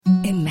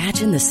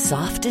Imagine the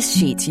softest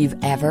sheets you've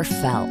ever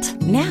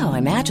felt. Now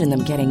imagine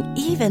them getting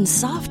even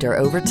softer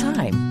over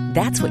time.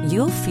 That's what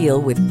you'll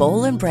feel with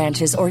Boll &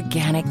 Branch's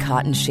organic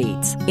cotton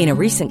sheets. In a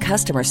recent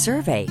customer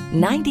survey,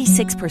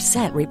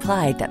 96%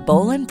 replied that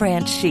Boll &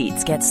 Branch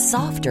sheets get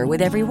softer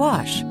with every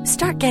wash.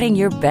 Start getting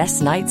your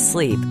best night's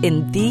sleep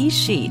in these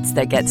sheets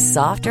that get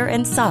softer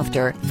and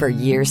softer for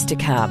years to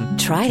come.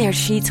 Try their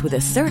sheets with a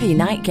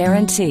 30-night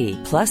guarantee.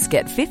 Plus,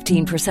 get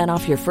 15%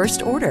 off your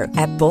first order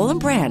at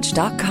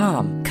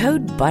bollandbranch.com.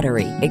 Code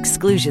BUTTERY.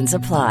 Exclusions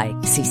apply.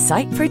 See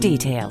site for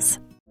details.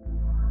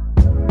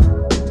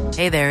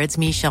 Hey there, it's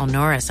Michelle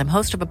Norris. I'm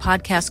host of a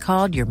podcast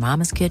called Your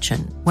Mama's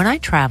Kitchen. When I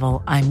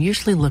travel, I'm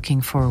usually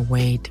looking for a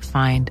way to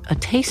find a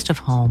taste of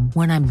home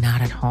when I'm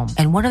not at home.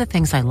 And one of the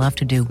things I love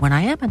to do when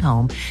I am at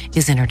home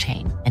is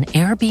entertain. And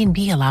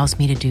Airbnb allows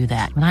me to do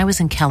that. When I was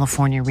in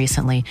California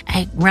recently,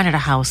 I rented a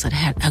house that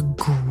had a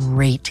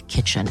great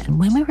kitchen. And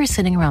when we were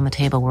sitting around the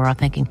table, we were all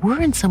thinking,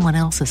 we're in someone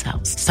else's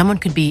house. Someone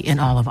could be in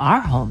all of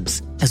our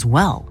homes as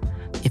well.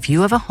 If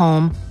you have a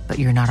home, but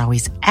you're not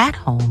always at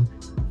home,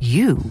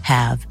 you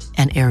have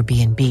an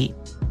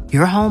Airbnb.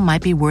 Your home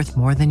might be worth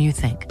more than you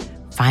think.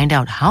 Find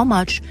out how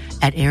much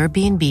at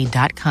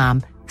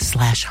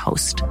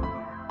airbnb.com/host.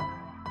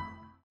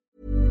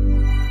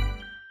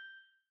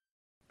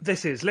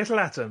 This is Little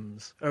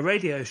Atoms, a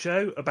radio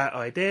show about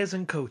ideas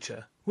and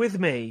culture. With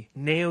me,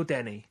 Neil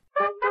Denny.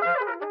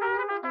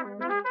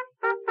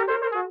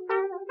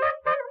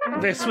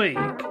 This week,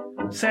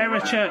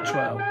 Sarah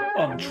Churchwell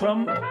on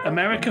Trump,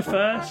 America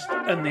First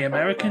and the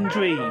American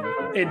Dream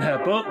in her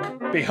book,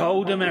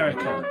 Behold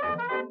America.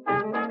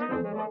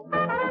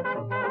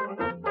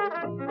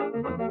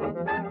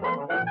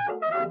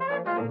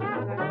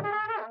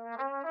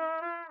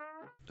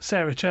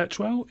 Sarah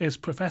Churchwell is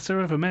Professor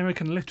of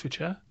American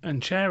Literature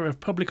and Chair of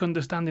Public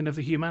Understanding of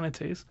the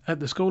Humanities at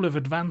the School of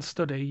Advanced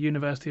Study,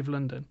 University of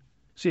London.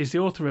 She is the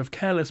author of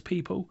Careless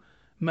People,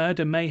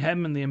 Murder,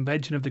 Mayhem and the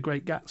Invention of the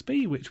Great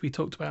Gatsby, which we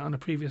talked about on a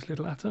previous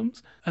Little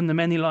Atoms, and The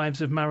Many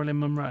Lives of Marilyn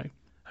Monroe.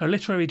 Her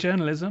literary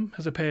journalism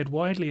has appeared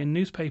widely in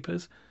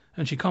newspapers,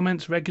 and she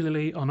comments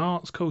regularly on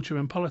arts, culture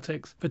and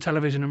politics for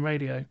television and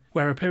radio,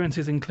 where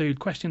appearances include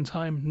Question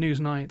Time,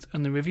 Newsnight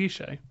and The Review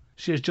Show.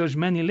 She has judged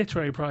many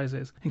literary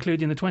prizes,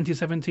 including the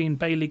 2017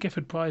 Baillie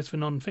Gifford Prize for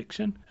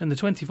Non-Fiction and the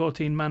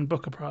 2014 Man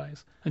Booker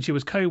Prize, and she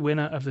was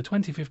co-winner of the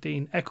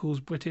 2015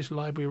 Eccles British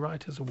Library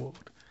Writers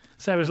Award.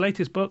 Sarah's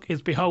latest book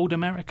is Behold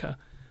America,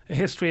 a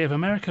history of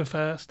America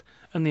First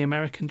and the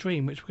American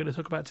Dream, which we're going to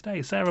talk about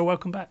today. Sarah,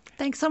 welcome back.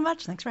 Thanks so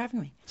much. Thanks for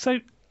having me. So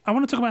I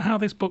want to talk about how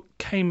this book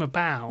came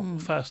about,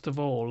 first of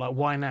all. Like,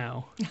 why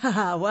now?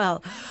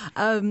 Well,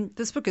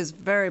 this book is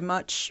very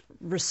much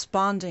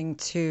responding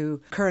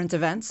to current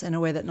events in a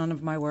way that none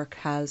of my work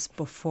has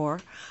before.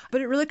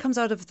 But it really comes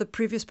out of the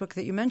previous book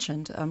that you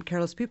mentioned,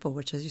 Careless People,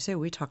 which, as you say,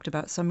 we talked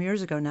about some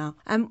years ago now.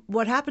 And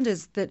what happened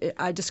is that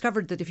I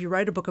discovered that if you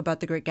write a book about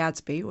the Great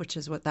Gatsby, which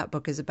is what that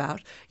book is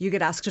about, you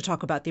get asked to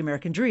talk about the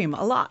American Dream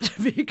a lot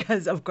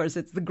because, of course,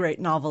 it's the great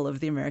novel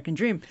of the American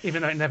Dream.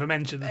 Even though it never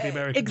mentions the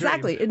American Dream.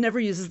 Exactly. It never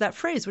uses that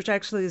phrase, which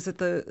actually is at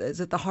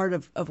the heart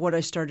of what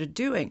I started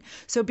doing.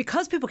 So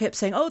because people kept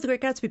saying, oh, the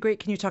Great Gatsby, great,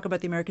 can you talk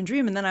about the American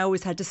Dream? And then I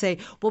always had to say,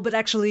 well, but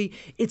actually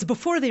it's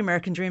before the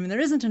American Dream and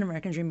there isn't an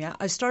American Dream yet.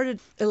 I started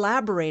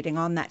elaborating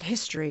on that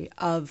history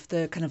of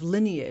the kind of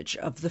lineage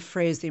of the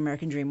phrase the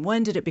American Dream.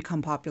 When did it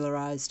become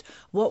popularized?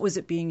 What was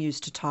it being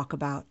used to talk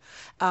about?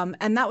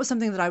 And that was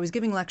something that I was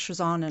giving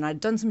lectures on, and I'd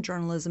done some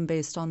journalism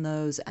based on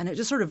those. And it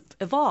just sort of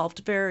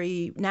evolved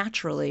very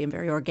naturally and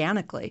very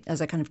organically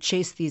as I kind of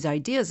chased these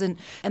ideas. And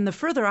the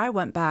further I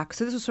went back,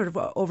 so this was sort of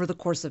over the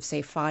course of,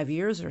 say, 5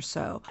 years or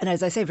so. And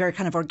as I say, very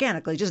kind of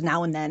organically, just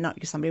now and then, not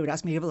because somebody would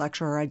ask me to give a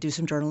lecture or I'd do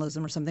some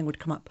journalism or something would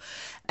come up.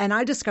 And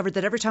I discovered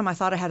that every time I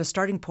thought I had a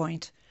starting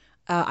point,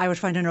 I would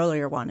find an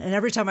earlier one. And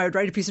every time I would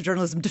write a piece of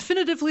journalism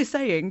definitively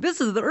saying,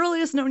 this is the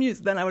earliest known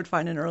use, then I would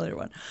find an earlier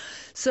one.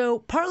 So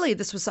partly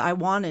this was, I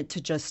wanted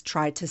to just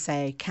try to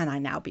say, can I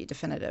now be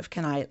definitive?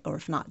 Can I, or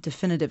if not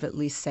definitive, at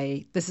least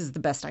say, this is the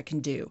best I can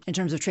do in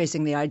terms of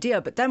tracing the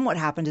idea. But then what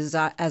happened is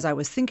as I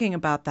was thinking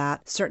about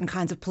that, certain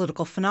kinds of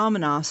political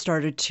phenomena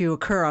started to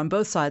occur on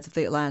both sides of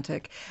the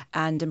Atlantic,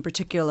 and in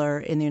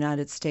particular in the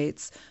United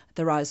States,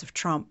 the rise of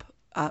Trump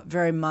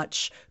very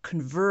much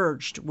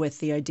converged with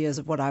the ideas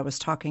of what I was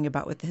talking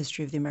about with the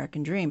history of the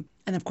American Dream.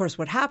 And of course,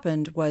 what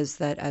happened was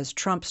that as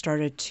Trump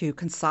started to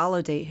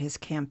consolidate his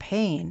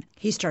campaign,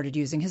 he started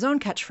using his own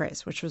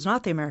catchphrase, which was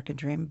not the American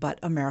Dream, but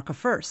America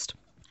First.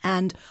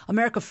 And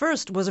America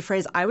First was a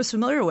phrase I was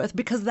familiar with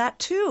because that,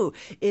 too,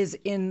 is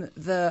in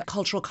the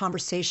cultural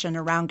conversation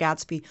around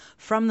Gatsby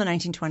from the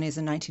 1920s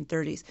and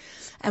 1930s.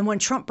 And when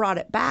Trump brought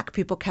it back,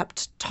 people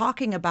kept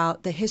talking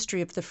about the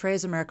history of the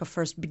phrase America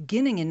First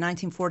beginning in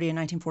 1940 and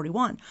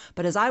 1941.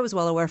 But as I was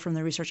well aware from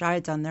the research I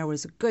had done, there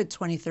was a good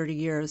 20, 30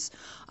 years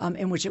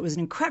in which it was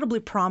an incredibly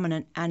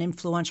prominent and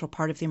influential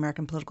part of the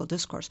American political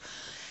discourse.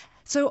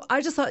 So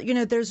I just thought,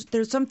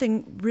 there's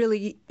something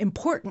really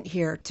important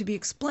here to be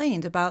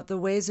explained about the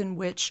ways in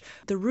which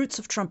the roots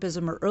of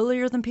Trumpism are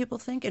earlier than people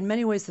think. In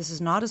many ways, this is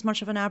not as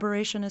much of an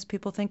aberration as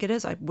people think it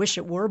is. I wish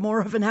it were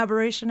more of an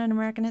aberration in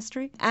American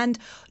history. And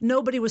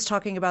nobody was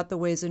talking about the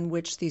ways in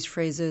which these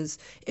phrases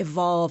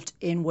evolved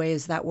in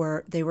ways that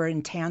they were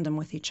in tandem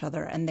with each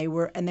other, and they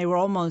were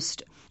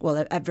almost,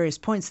 well, at various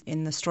points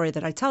in the story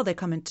that I tell, they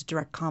come into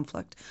direct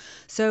conflict.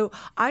 So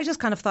I just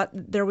kind of thought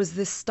there was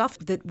this stuff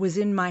that was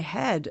in my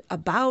head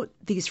about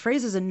these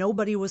phrases and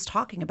nobody was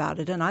talking about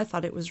it. And I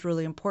thought it was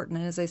really important.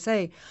 And as I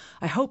say,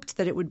 I hoped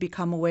that it would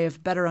become a way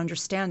of better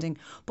understanding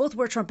both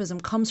where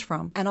Trumpism comes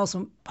from and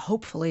also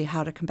hopefully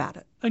how to combat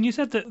it. And you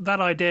said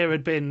that idea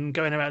had been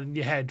going around in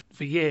your head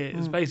for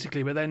years,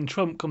 basically, but then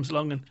Trump comes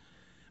along and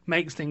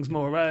makes things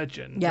more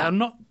urgent. Yeah. Now,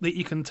 not that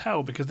you can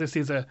tell, because this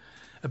is a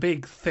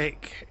big,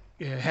 thick,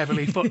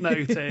 heavily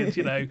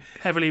footnoted,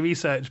 heavily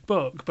researched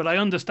book, but I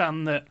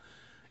understand that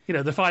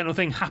the final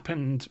thing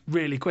happened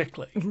really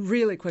quickly.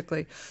 Really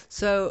quickly.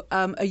 So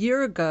a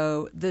year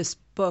ago, this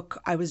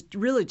book, I was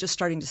really just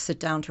starting to sit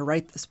down to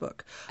write this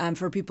book. And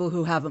for people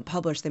who haven't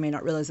published, they may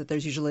not realize that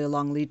there's usually a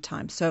long lead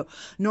time. So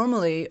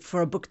normally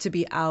for a book to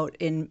be out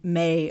in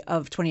May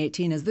of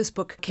 2018, as this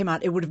book came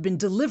out, it would have been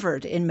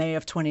delivered in May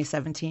of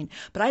 2017.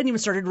 But I hadn't even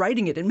started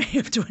writing it in May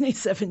of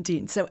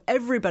 2017. So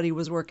everybody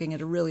was working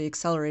at a really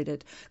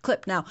accelerated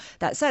clip. Now,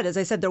 that said, as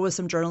I said, there was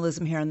some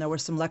journalism here and there were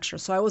some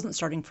lectures. So I wasn't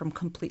starting from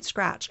complete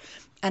scratch.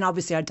 And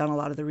obviously, I'd done a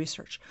lot of the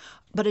research.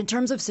 But in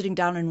terms of sitting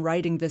down and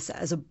writing this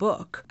as a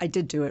book, I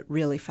did do it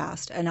really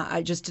fast. And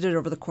I just did it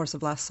over the course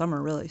of last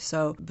summer, really.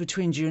 So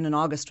between June and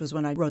August was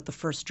when I wrote the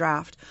first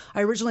draft.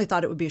 I originally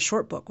thought it would be a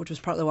short book, which was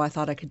partly why I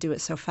thought I could do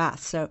it so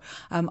fast. So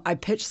I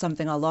pitched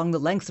something along the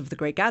lengths of The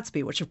Great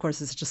Gatsby, which, of course,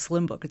 is such a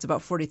slim book. It's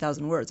about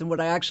 40,000 words. And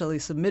what I actually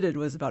submitted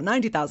was about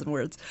 90,000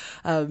 words.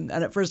 And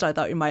at first, I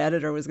thought my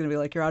editor was going to be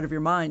like, you're out of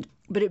your mind.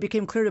 But it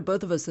became clear to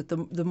both of us that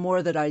the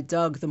more that I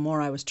dug, the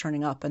more I was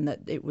turning up, and that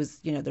it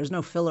was, there's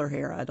no filler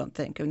here, I don't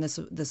think. I mean,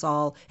 this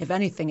all, if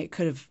anything, it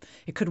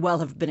could well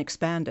have been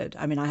expanded.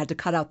 I mean, I had to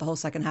cut out the whole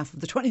second half of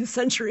the 20th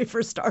century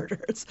for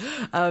starters.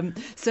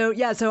 So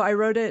I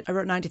wrote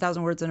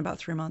 90,000 words in about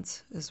 3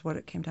 months is what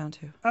it came down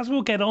to. As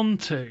we'll get on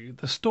to,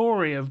 the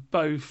story of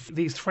both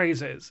these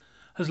phrases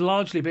has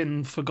largely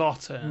been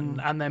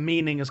forgotten, and their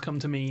meaning has come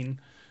to mean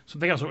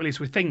something else, or at least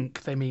we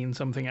think they mean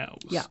something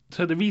else. Yeah.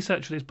 So the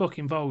research for this book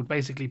involved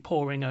basically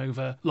poring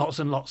over lots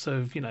and lots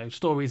of,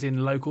 stories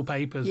in local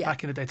papers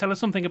back in the day. Tell us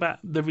something about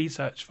the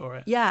research for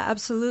it. Yeah,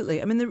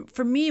 absolutely. I mean,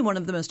 for me, one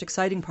of the most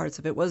exciting parts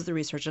of it was the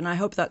research, and I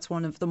hope that's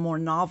one of the more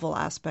novel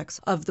aspects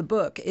of the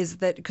book, is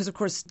that, because of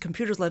course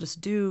computers let us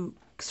do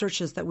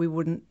searches that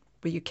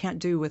but you can't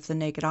do with the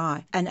naked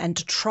eye, and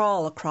to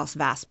trawl across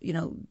vast,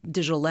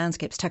 digital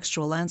landscapes,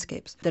 textual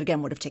landscapes, that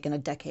again would have taken a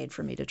decade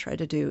for me to try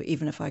to do,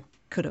 even if I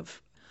could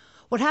have.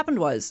 What happened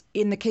was,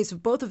 in the case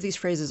of both of these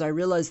phrases, I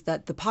realized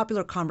that the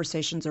popular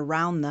conversations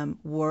around them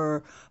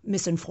were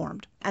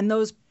misinformed. And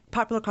those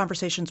popular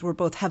conversations were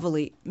both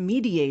heavily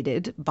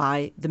mediated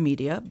by the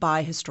media,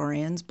 by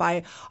historians,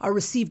 by our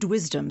received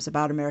wisdoms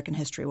about American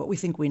history, what we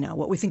think we know,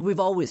 what we think we've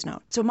always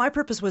known. So my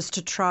purpose was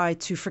to try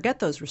to forget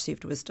those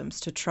received wisdoms,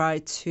 to try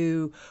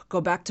to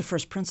go back to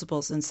first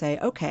principles and say,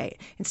 okay,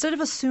 instead of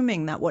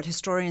assuming that what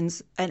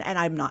historians, and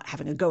I'm not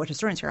having a go at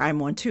historians here, I'm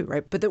one too,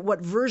 right? But that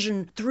what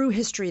version through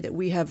history that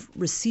we have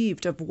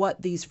received of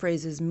what these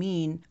phrases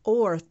mean,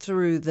 or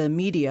through the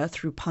media,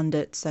 through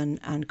pundits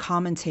and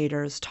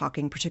commentators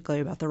talking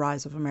particularly about the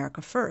rise of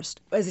America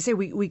first. As I say,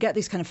 we get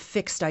these kind of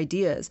fixed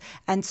ideas.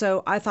 And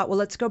so I thought, well,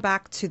 let's go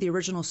back to the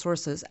original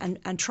sources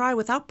and try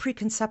without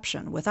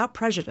preconception, without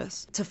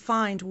prejudice, to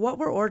find what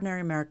were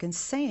ordinary Americans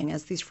saying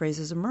as these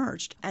phrases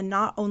emerged, and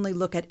not only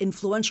look at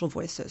influential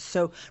voices.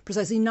 So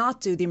precisely not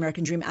do the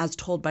American dream as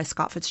told by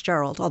Scott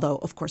Fitzgerald, although,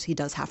 of course, he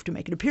does have to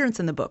make an appearance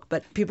in the book.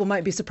 But people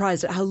might be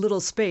surprised at how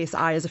little space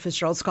I, as a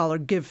Fitzgerald scholar,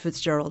 give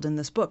Fitzgerald in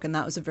this book. And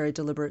that was a very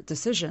deliberate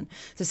decision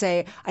to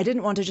say, I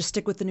didn't want to just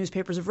stick with the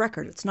newspapers of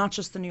record. It's not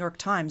just the New York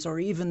Times or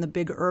even the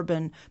big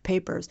urban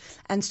papers,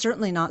 and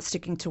certainly not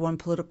sticking to one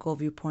political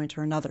viewpoint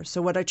or another. So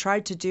what I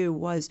tried to do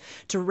was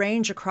to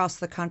range across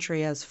the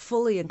country as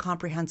fully and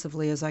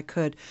comprehensively as I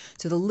could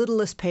to the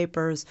littlest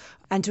papers,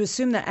 and to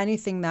assume that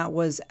anything that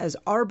was as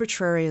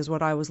arbitrary as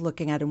what I was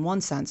looking at in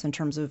one sense, in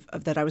terms of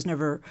that I was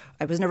never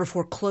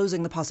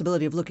foreclosing the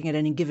possibility of looking at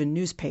any given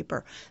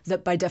newspaper,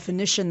 that by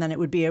definition then it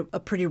would be a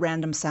pretty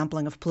random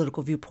sampling of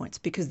political viewpoints,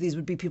 because these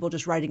would be people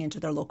just writing into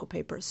their local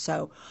papers.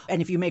 So,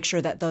 and if you make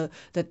sure that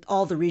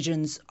all the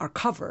regions are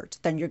covered,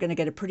 then you're going to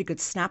get a pretty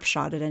good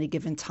snapshot at any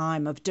given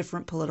time of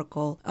different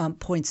political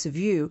points of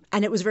view.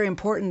 And it was very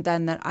important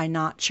then that I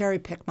not cherry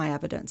pick my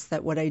evidence,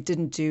 that what I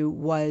didn't do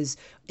was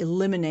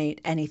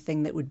eliminate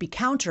anything that would be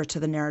counter to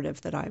the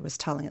narrative that I was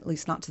telling, at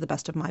least not to the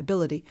best of my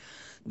ability.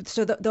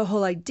 So the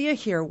whole idea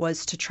here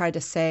was to try to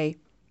say,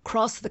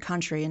 across the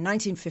country in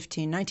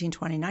 1915,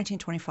 1920,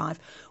 1925,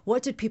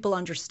 what did people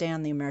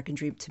understand the American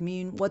dream to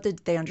mean? What did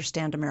they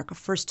understand America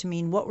First to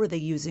mean? What were they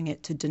using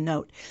it to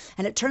denote?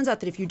 And it turns out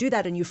that if you do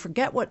that and you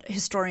forget what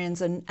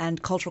historians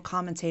and cultural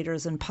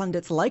commentators and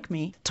pundits like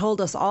me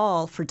told us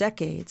all for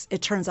decades,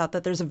 it turns out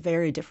that there's a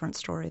very different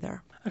story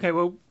there. Okay,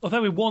 well,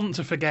 although we want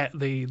to forget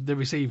the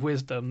received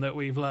wisdom that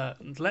we've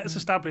learned, let's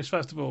establish,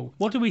 first of all,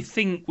 what do we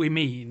think we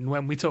mean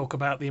when we talk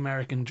about the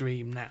American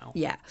dream now?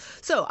 Yeah.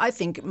 So I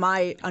think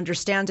my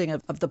understanding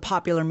of the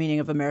popular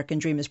meaning of American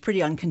dream is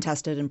pretty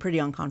uncontested and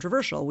pretty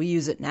uncontroversial. We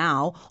use it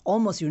now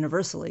almost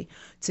universally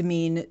to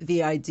mean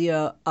the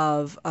idea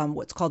of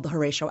what's called the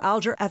Horatio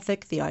Alger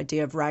ethic, the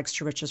idea of rags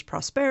to riches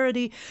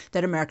prosperity,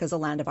 that America is a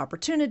land of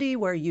opportunity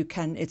where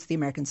it's the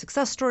American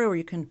success story where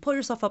you can pull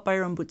yourself up by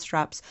your own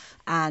bootstraps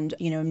and,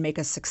 make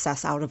a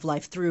success out of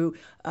life through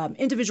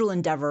individual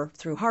endeavor,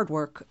 through hard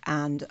work,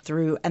 and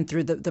through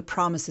the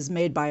promises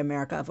made by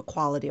America of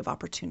equality of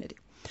opportunity.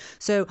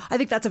 So I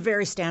think that's a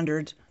very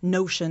standard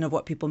notion of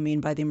what people mean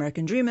by the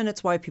American dream, and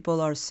it's why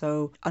people are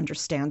so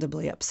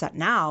understandably upset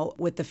now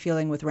with the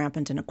feeling with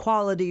rampant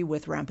inequality,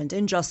 with rampant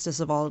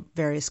injustice of all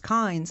various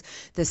kinds,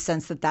 this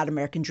sense that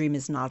American dream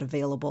is not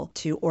available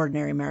to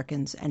ordinary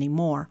Americans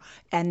anymore.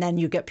 And then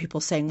you get people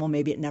saying, well,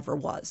 maybe it never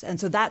was. And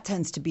so that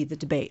tends to be the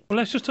debate. Well,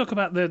 let's just talk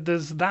about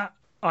there's that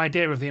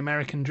idea of the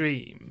American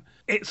dream.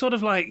 It sort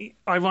of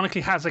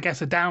ironically has, I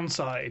guess, a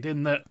downside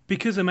in that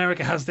because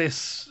America has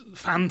this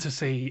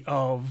fantasy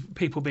of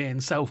people being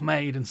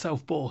self-made and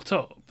self-brought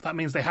up, that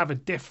means they have a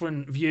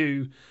different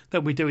view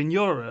than we do in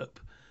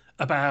Europe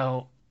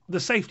about the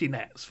safety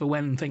nets for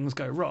when things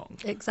go wrong.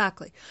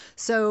 Exactly.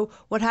 So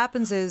what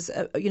happens is,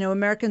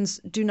 Americans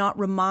do not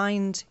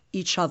remind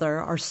each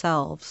other,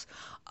 ourselves,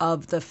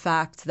 of the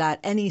fact that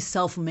any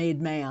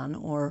self-made man,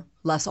 or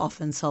less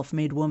often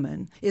self-made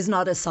woman, is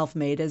not as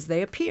self-made as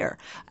they appear.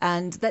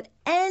 And that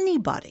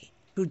anybody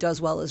who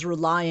does well is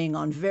relying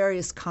on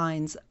various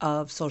kinds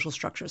of social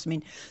structures. I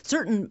mean,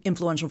 certain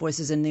influential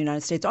voices in the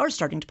United States are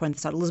starting to point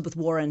this out. Elizabeth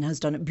Warren has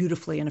done it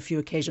beautifully on a few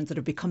occasions that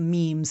have become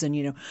memes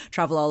and,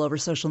 travel all over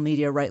social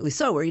media, rightly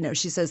so, where,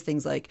 she says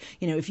things like,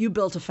 if you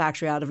built a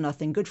factory out of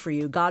nothing, good for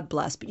you, God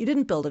bless, but you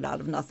didn't build it out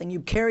of nothing.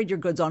 You carried your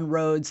goods on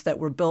roads that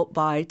were built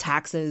by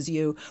taxes.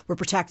 You were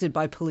protected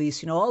by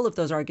police, all of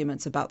those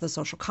arguments about the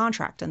social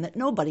contract and that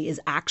nobody is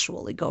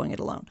actually going it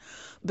alone.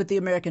 But the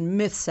American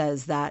myth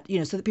says that,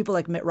 so that people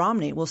like Mitt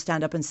Romney will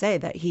stand up and say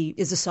that he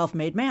is a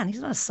self-made man. He's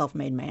not a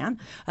self-made man.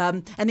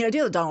 And the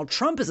idea that Donald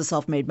Trump is a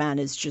self-made man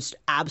is just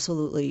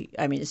absolutely,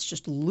 it's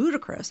just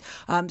ludicrous.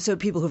 So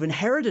people who've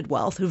inherited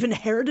wealth, who've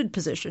inherited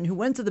position, who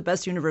went to the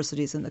best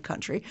universities in the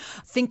country,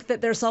 think that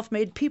they're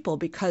self-made people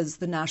because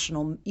the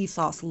national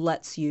ethos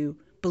lets you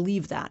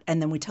believe that,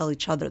 and then we tell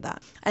each other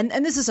that. And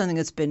this is something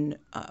that's been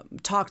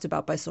talked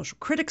about by social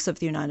critics of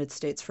the United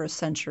States for a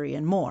century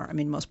and more.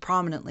 Most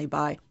prominently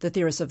by the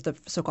theorists of the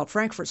so-called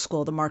Frankfurt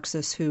School, the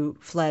Marxists who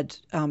fled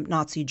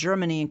Nazi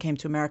Germany and came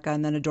to America,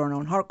 and then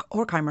Adorno and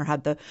Horkheimer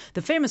had the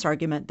famous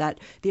argument that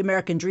the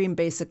American dream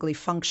basically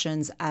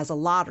functions as a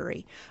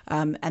lottery.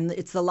 And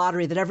it's the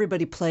lottery that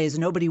everybody plays,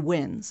 nobody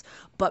wins.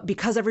 But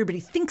because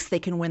everybody thinks they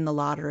can win the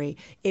lottery,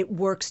 it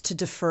works to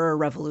defer a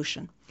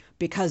revolution.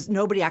 Because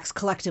nobody acts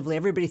collectively.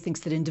 Everybody thinks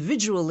that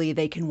individually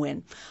they can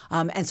win.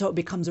 And so it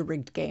becomes a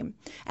rigged game.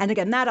 And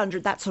again,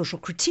 that social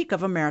critique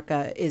of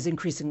America is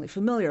increasingly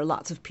familiar.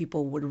 Lots of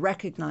people would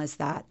recognize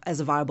that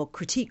as a viable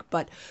critique.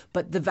 But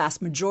the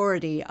vast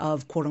majority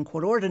of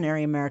quote-unquote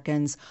ordinary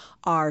Americans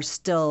are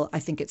still, I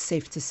think it's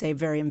safe to say,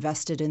 very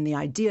invested in the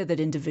idea that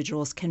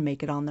individuals can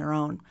make it on their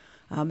own.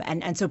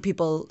 And so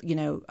people,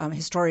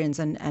 historians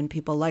and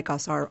people like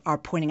us are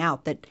pointing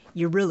out that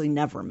you're really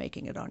never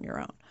making it on your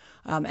own.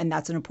 And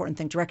that's an important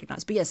thing to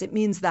recognize. But yes, it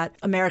means that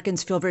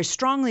Americans feel very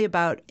strongly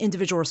about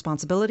individual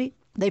responsibility.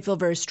 They feel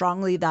very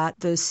strongly that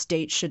the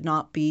state should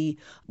not be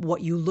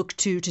what you look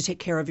to take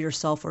care of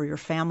yourself or your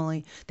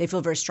family. They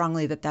feel very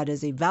strongly that that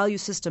is a value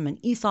system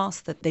and ethos,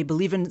 that they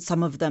believe in,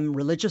 some of them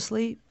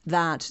religiously,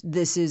 that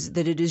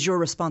it is your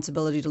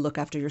responsibility to look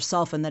after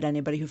yourself, and that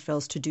anybody who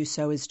fails to do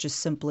so is just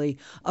simply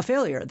a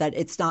failure, that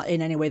it's not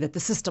in any way that the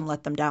system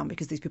let them down,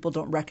 because these people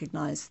don't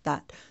recognize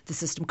that the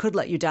system could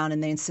let you down,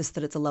 and they insist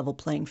that it's a level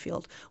playing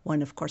field,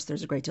 when, of course,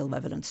 there's a great deal of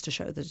evidence to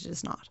show that it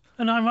is not.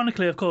 And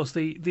ironically, of course,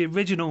 the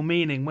original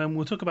meaning,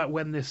 we'll talk about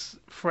when this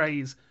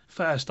phrase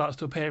first starts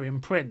to appear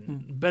in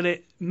print, but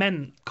it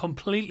meant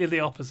completely the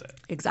opposite.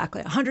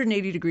 Exactly,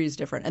 180 degrees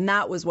different. And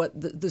that was what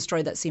the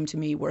story that seemed to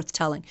me worth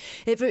telling.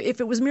 If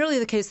it was merely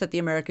the case that the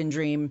American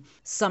dream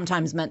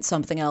sometimes meant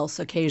something else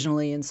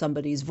occasionally in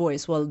somebody's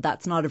voice, well,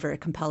 that's not a very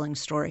compelling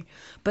story.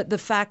 But the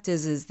fact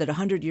is that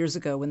 100 years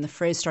ago, when the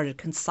phrase started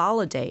to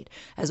consolidate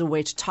as a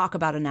way to talk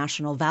about a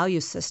national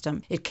value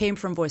system, it came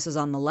from voices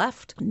on the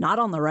left, not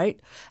on the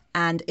right.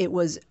 And it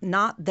was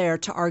not there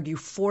to argue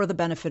for the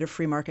benefit of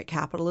free market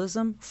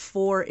capitalism,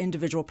 for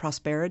individual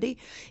prosperity.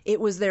 It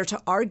was there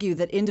to argue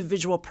that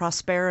individual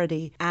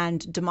prosperity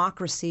and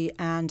democracy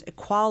and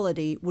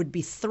equality would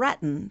be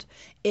threatened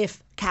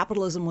if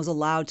capitalism was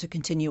allowed to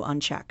continue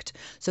unchecked.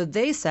 So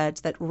they said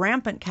that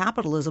rampant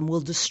capitalism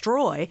will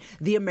destroy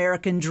the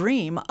American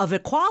dream of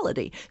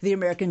equality, the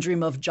American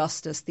dream of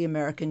justice, the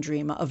American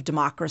dream of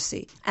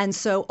democracy. And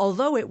so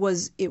although it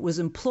was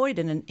employed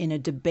in a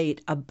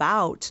debate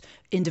about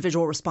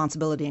individual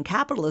responsibility and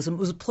capitalism, it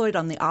was employed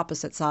on the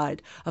opposite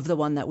side of the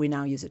one that we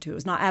now use it to.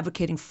 It was not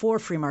advocating for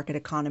free market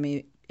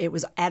economy. It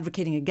was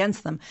advocating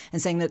against them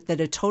and saying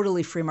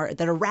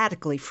that a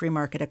radically free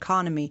market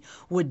economy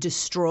would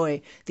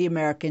destroy the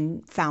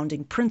American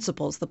founding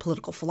principles, the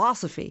political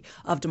philosophy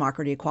of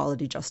democracy,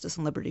 equality, justice,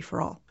 and liberty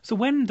for all. So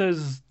when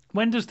does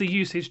the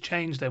usage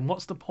change then?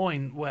 What's the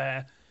point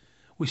where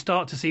we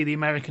start to see the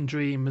American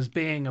dream as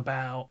being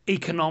about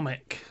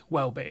economic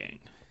well-being?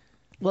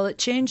 Well, it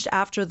changed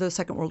after the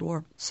Second World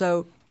War.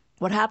 So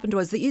what happened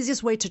was the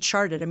easiest way to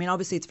chart it, I mean,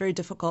 obviously it's very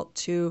difficult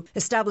to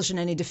establish in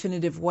any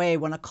definitive way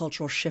when a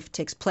cultural shift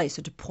takes place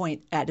or to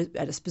point at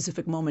a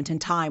specific moment in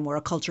time where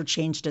a culture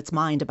changed its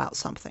mind about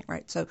something,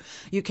 right? So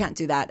you can't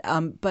do that.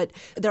 But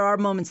there are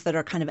moments that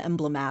are kind of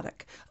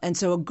emblematic. And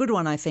so a good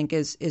one, I think,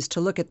 is to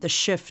look at the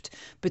shift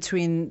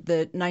between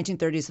the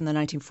 1930s and the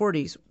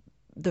 1940s.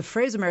 The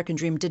phrase American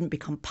dream didn't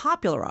become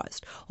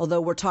popularized, although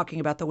we're talking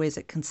about the ways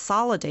it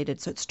consolidated.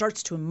 So it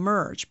starts to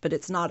emerge, but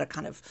it's not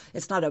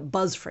a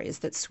buzz phrase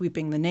that's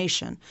sweeping the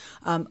nation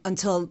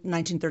until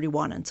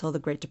 1931, until the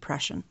Great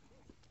Depression.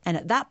 And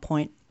at that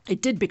point,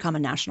 it did become a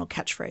national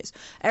catchphrase.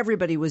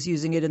 Everybody was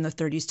using it in the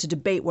 30s to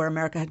debate where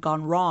America had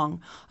gone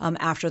wrong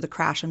after the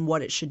crash and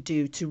what it should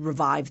do to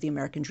revive the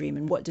American dream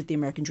and what did the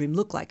American dream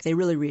look like. They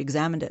really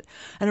re-examined it.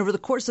 And over the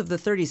course of the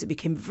 30s, it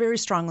became very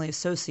strongly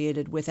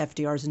associated with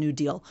FDR's New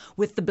Deal,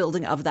 with the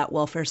building of that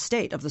welfare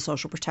state, of the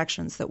social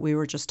protections that we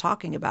were just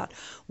talking about.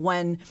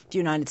 When the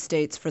United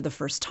States, for the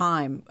first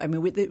time, I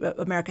mean,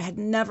 America had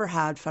never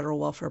had federal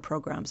welfare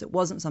programs. It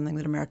wasn't something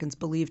that Americans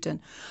believed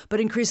in. But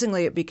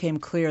increasingly, it became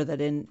clear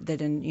that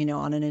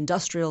on an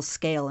industrial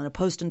scale, in a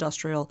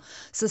post-industrial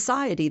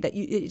society, that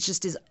it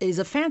just is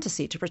a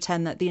fantasy to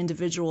pretend that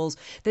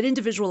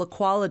individual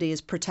equality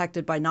is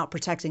protected by not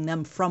protecting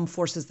them from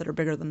forces that are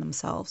bigger than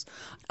themselves.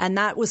 And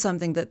that was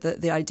something that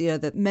the idea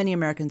that many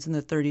Americans in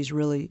the 30s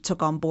really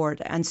took on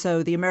board. And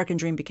so the American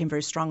dream became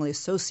very strongly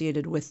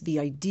associated with the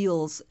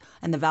ideals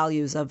and the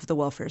values of the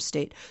welfare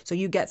state. So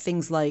you get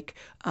things like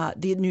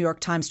the New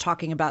York Times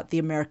talking about the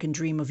American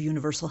dream of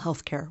universal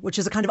health care, which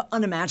is a kind of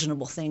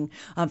unimaginable thing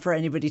for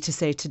anybody to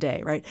say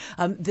today, right?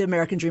 The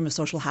American dream of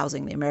social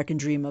housing, the American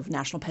dream of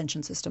national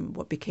pension system,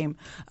 what became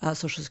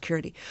Social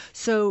Security.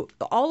 So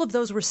all of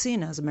those were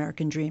seen as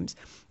American dreams.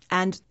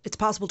 And it's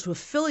possible to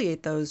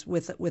affiliate those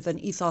with an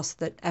ethos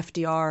that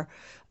FDR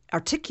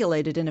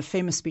articulated in a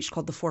famous speech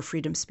called the Four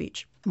Freedoms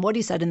speech. And what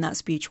he said in that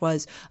speech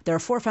was, there are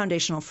four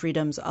foundational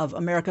freedoms of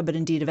America, but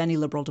indeed of any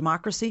liberal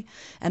democracy.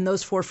 And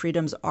those four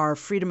freedoms are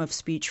freedom of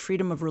speech,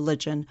 freedom of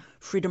religion,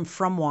 freedom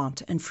from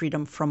want, and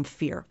freedom from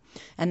fear.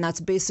 And that's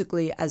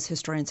basically, as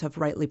historians have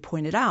rightly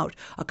pointed out,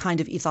 a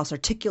kind of ethos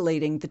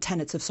articulating the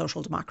tenets of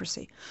social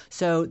democracy.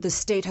 So the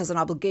state has an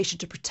obligation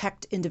to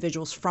protect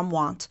individuals from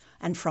want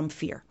and from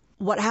fear.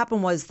 What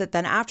happened was that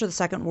then after the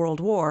Second World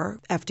War,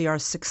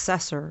 FDR's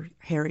successor,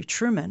 Harry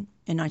Truman,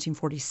 in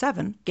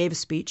 1947, gave a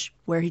speech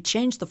where he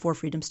changed the four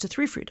freedoms to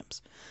three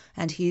freedoms.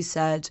 And he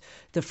said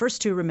the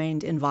first two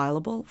remained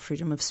inviolable,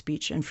 freedom of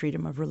speech and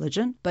freedom of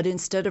religion. But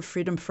instead of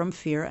freedom from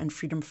fear and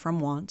freedom from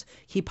want,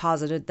 he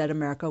posited that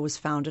America was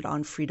founded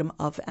on freedom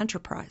of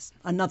enterprise,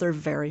 another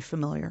very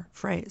familiar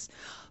phrase.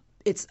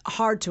 It's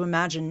hard to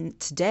imagine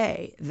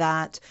today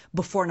that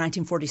before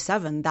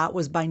 1947, that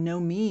was by no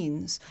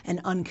means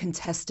an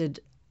uncontested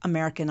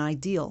American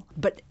ideal.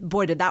 But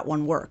boy, did that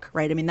one work,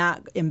 right? I mean,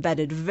 that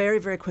embedded very,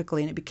 very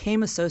quickly, and it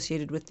became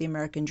associated with the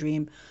American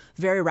dream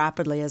very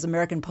rapidly as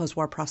American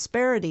post-war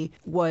prosperity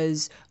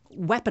was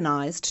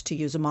weaponized, to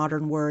use a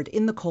modern word,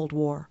 in the Cold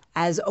War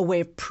as a way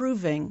of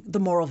proving the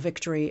moral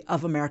victory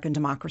of American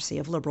democracy,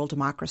 of liberal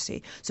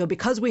democracy. So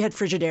because we had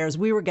Frigidaires,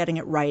 we were getting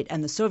it right,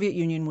 and the Soviet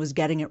Union was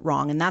getting it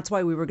wrong. And that's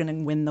why we were going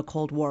to win the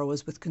Cold War,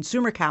 was with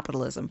consumer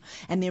capitalism.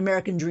 And the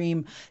American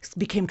dream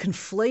became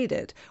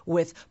conflated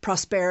with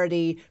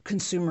prosperity,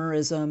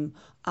 consumerism,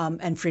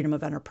 and freedom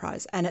of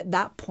enterprise. And at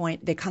that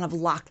point, they kind of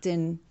locked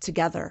in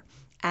together.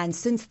 And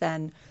since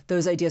then,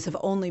 those ideas have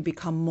only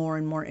become more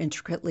and more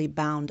intricately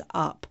bound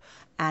up.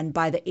 And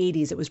by the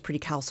 80s, it was pretty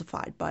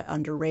calcified.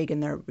 Under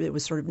Reagan, it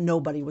was sort of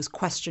nobody was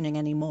questioning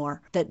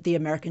anymore that the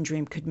American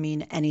dream could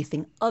mean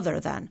anything other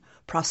than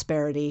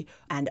prosperity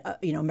and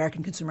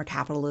American consumer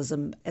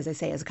capitalism, as I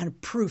say, as a kind of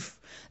proof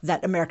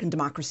that American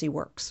democracy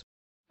works.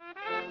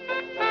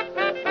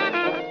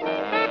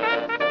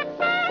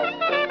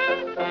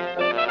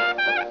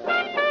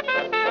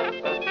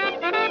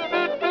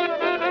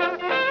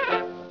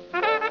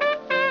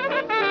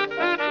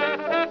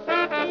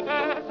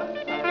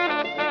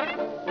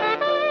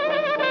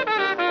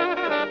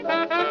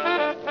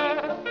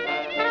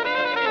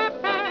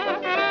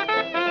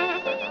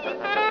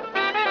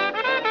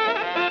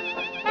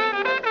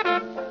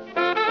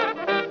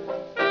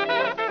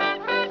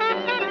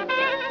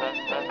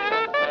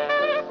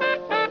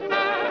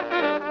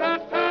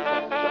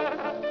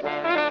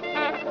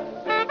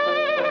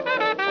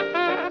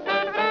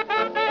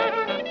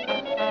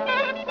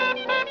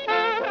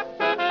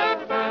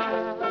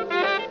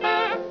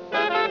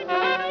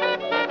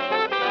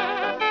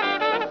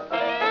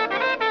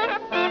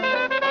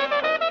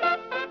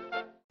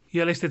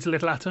 You're listening to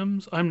Little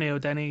Atoms. I'm Neil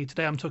Denny.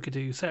 Today I'm talking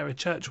to Sarah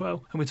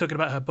Churchwell, and we're talking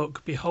about her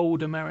book,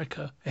 Behold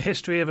America, A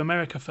History of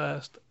America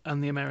First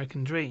and the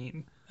American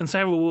Dream. And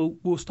Sarah,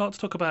 we'll start to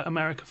talk about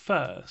America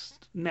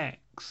First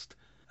next.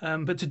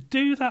 But to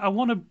do that, I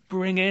want to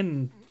bring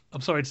in,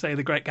 I'm sorry to say,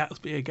 The Great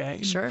Gatsby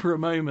again for a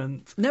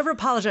moment. Never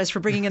apologize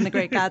for bringing in The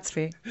Great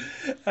Gatsby.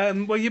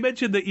 Well, you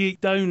mentioned that you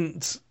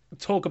don't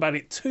talk about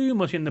it too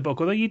much in the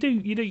book, although you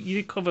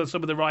do cover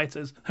some of the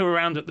writers who were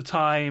around at the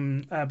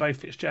time, both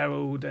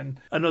Fitzgerald and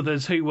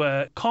others who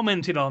were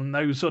commenting on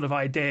those sort of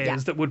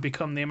ideas that would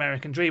become the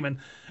American Dream. And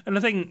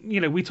I think,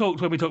 when we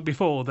talked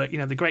before that,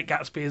 The Great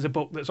Gatsby is a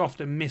book that's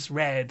often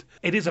misread.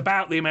 It is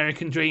about the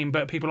American Dream,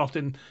 but people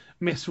often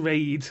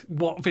misread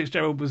what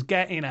Fitzgerald was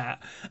getting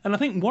at. And I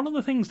think one of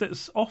the things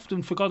that's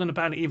often forgotten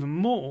about it even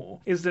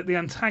more is that the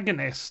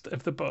antagonist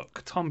of the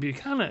book, Tom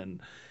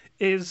Buchanan,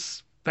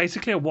 is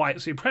basically a white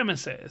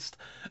supremacist.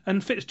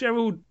 And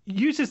Fitzgerald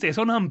uses this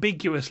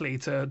unambiguously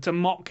to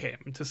mock him,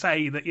 to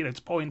say that,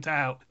 to point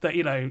out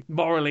that,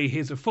 morally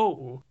he's a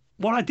fool.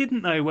 What I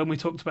didn't know when we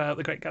talked about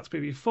The Great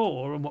Gatsby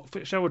before, and what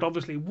Fitzgerald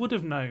obviously would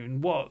have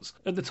known, was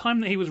at the time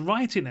that he was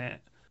writing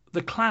it,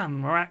 the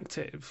Klan were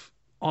active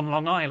on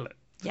Long Island.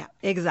 Yeah,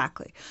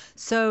 exactly.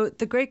 So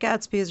The Great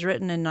Gatsby is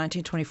written in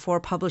 1924,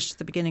 published at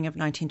the beginning of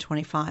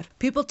 1925.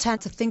 People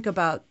tend to think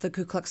about the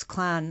Ku Klux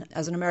Klan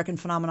as an American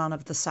phenomenon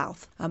of the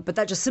South, but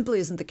that just simply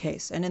isn't the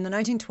case. And in the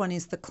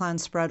 1920s, the Klan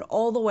spread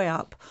all the way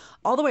up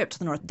to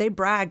the north. They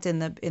bragged in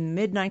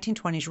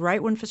mid-1920s,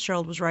 right when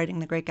Fitzgerald was writing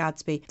The Great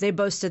Gatsby, they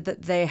boasted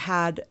that they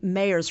had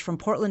mayors from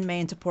Portland,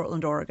 Maine to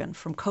Portland, Oregon,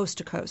 from coast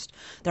to coast.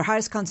 Their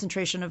highest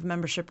concentration of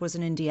membership was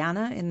in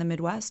Indiana, in the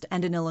Midwest,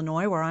 and in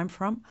Illinois, where I'm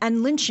from.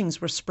 And lynchings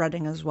were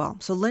spreading as well.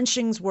 So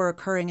lynchings were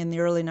occurring in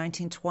the early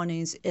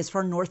 1920s as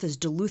far north as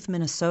Duluth,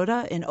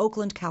 Minnesota, in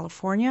Oakland,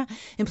 California,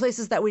 in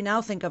places that we now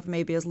think of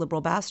maybe as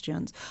liberal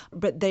bastions.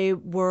 But they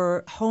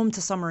were home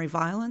to summary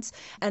violence.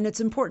 And it's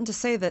important to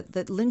say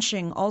that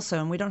lynching also,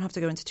 and we don't have to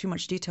go into too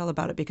much detail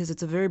about it because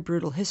it's a very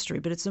brutal history,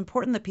 but it's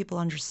important that people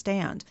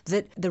understand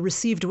that the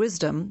received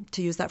wisdom,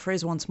 to use that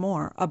phrase once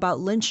more, about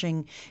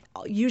lynching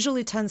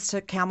usually tends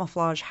to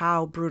camouflage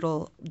how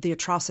brutal the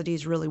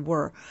atrocities really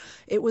were.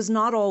 It was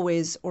not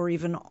always, or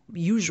even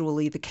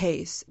usually, the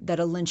case that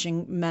a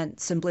lynching meant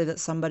simply that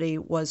somebody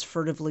was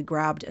furtively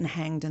grabbed and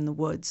hanged in the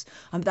woods.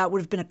 That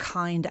would have been a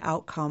kind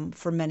outcome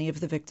for many of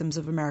the victims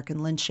of American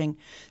lynching.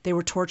 They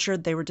were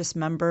tortured, they were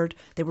dismembered,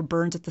 they were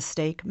burned at the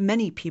stake.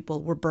 Many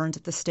people were burned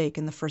at the stake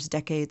in the first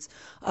decades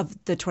of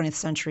the 20th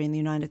century in the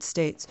United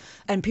States.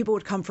 And people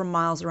would come from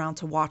miles around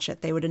to watch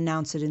it. They would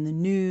announce it in the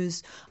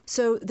news.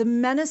 So the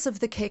menace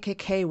of the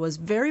KKK was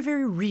very,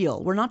 very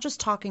real. We're not just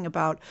talking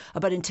about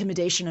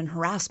intimidation and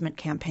harassment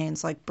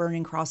campaigns like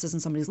burning crosses in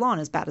somebody's lawn,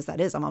 as bad as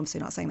that is. I'm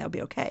obviously not saying that would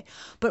be okay.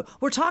 But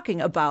we're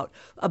talking about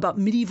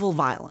medieval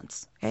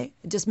violence, okay?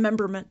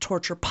 Dismemberment,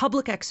 torture,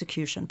 public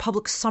execution,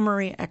 public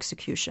summary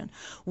execution,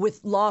 with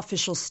law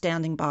officials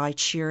standing by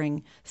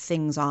cheering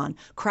things on.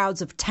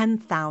 Crowds of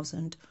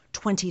 10,000,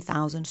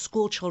 20,000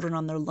 school children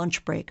on their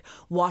lunch break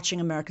watching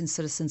American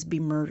citizens be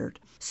murdered.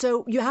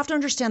 So you have to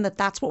understand that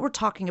that's what we're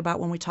talking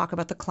about when we talk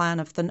about the Klan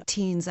of the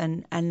teens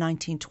and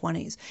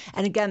 1920s.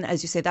 And again,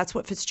 as you say, that's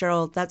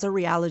a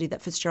reality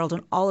that Fitzgerald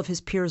and all of his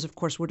peers, of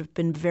course, would have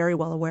been very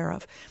well aware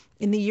of.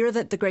 In the year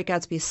that The Great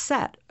Gatsby is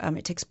set,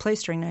 it takes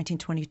place during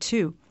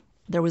 1922,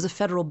 there was a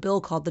federal bill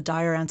called the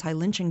Dyer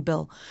Anti-Lynching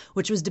Bill,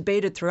 which was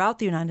debated throughout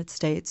the United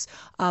States,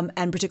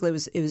 and particularly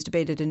it was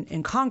debated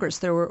in Congress.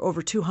 There were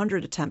over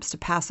 200 attempts to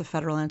pass a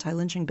federal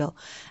anti-lynching bill,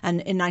 and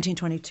in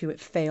 1922 it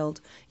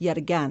failed yet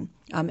again.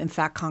 In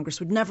fact, Congress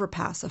would never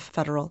pass a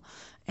federal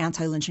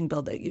anti-lynching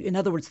bill. In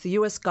other words, the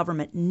U.S.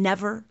 government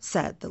never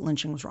said that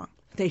lynching was wrong.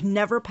 They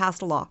never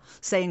passed a law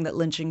saying that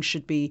lynching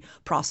should be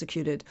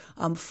prosecuted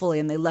fully,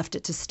 and they left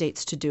it to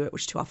states to do it,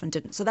 which too often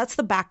didn't. So that's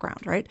the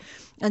background, right?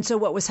 And so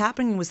what was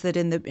happening was that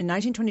in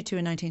 1922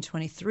 and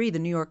 1923, the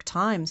New York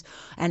Times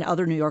and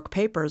other New York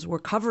papers were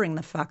covering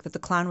the fact that the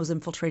Klan was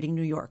infiltrating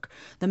New York.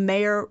 The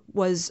mayor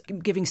was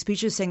giving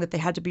speeches saying that they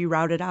had to be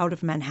routed out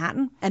of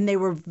Manhattan, and they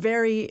were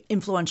very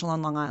influential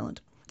on Long Island.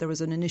 There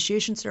was an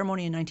initiation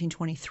ceremony in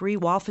 1923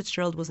 while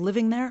Fitzgerald was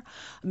living there,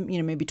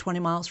 maybe 20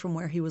 miles from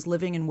where he was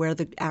living and where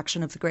the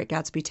action of The Great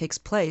Gatsby takes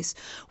place,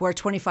 where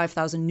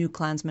 25,000 new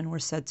Klansmen were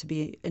said to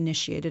be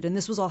initiated. And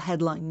this was all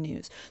headline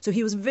news. So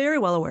he was very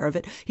well aware of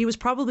it. He was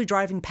probably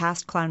driving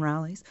past Klan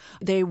rallies.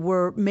 They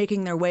were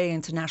making their way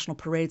into national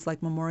parades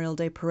like Memorial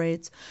Day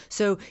parades.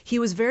 So he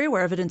was very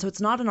aware of it. And so it's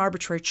not an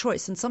arbitrary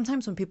choice. And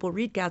sometimes when people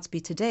read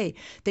Gatsby today,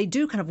 they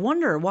do kind of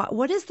wonder,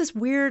 what is this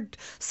weird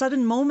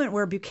sudden moment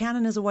where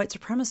Buchanan is a white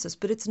supremacist?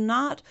 But it's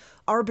not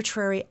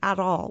arbitrary at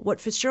all.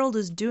 What Fitzgerald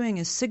is doing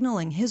is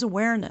signaling his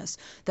awareness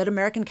that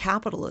American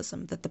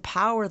capitalism, that the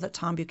power that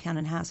Tom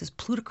Buchanan has, his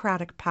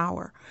plutocratic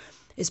power,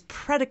 is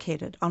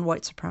predicated on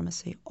white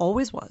supremacy,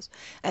 always was,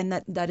 and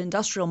that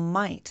industrial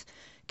might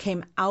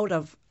came out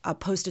of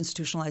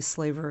post-institutionalized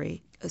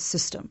slavery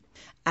system.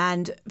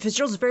 And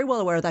Fitzgerald is very well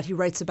aware of that. He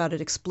writes about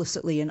it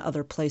explicitly in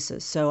other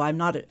places. So I'm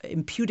not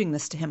imputing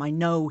this to him. I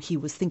know he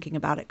was thinking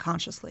about it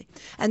consciously.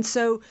 And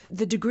so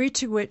the degree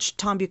to which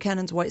Tom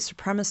Buchanan's white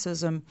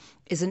supremacism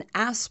is an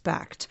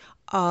aspect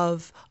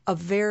of a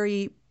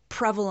very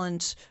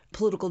prevalent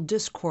political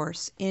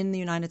discourse in the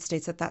United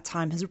States at that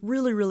time has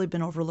really, really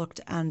been overlooked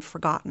and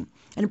forgotten.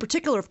 And in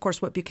particular, of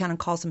course, what Buchanan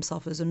calls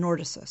himself is a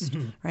Nordicist,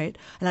 right?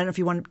 And I don't know if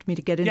you wanted me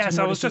to get into Yes, Nordicism.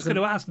 I was just going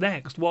to ask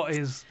next, what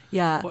is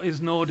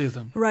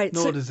Nordism? Right.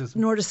 Nordicism.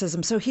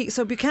 Nordicism.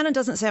 So Buchanan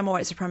doesn't say I'm a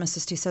white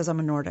supremacist. He says I'm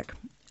a Nordic.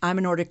 I'm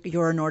a Nordic,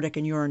 you're a Nordic,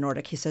 and you're a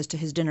Nordic, he says to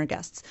his dinner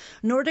guests.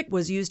 Nordic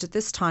was used at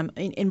this time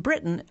in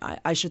Britain,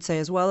 I should say,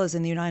 as well as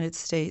in the United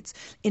States,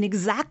 in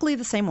exactly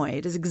the same way.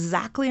 It is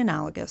exactly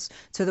analogous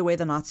to the way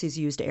the Nazis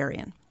used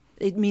Aryan.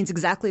 It means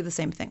exactly the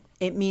same thing.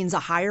 It means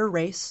a higher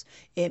race.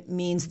 It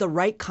means the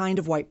right kind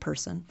of white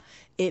person.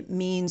 It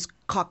means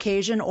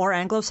Caucasian or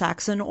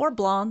Anglo-Saxon or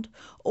blonde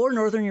or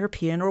Northern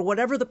European or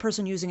whatever the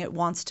person using it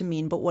wants to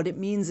mean. But what it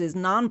means is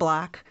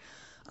non-black,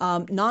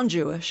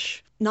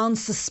 non-Jewish,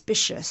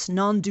 non-suspicious,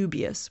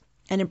 non-dubious.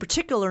 And in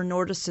particular,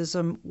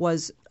 Nordicism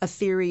was a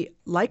theory,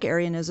 like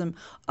Aryanism,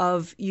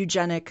 of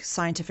eugenic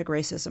scientific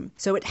racism.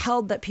 So it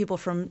held that people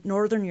from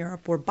Northern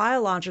Europe were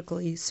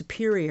biologically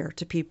superior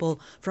to people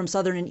from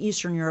Southern and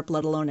Eastern Europe,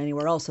 let alone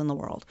anywhere else in the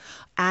world.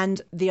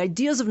 And the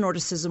ideas of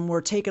Nordicism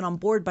were taken on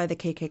board by the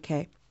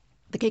KKK.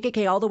 The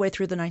KKK all the way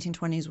through the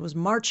 1920s was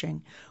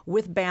marching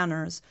with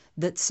banners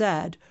that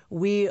said,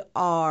 we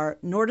are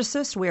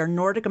Nordicists, we are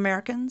Nordic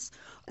Americans.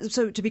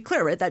 So to be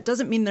clear, that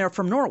doesn't mean they're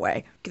from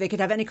Norway. They could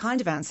have any kind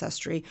of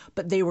ancestry,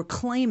 but they were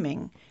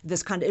claiming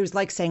this kind of, it was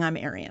like saying I'm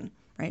Aryan,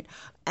 right?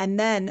 And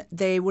then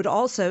they would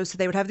also, so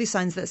they would have these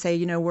signs that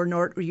say,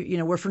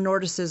 we're for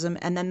Nordicism,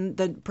 and then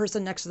the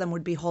person next to them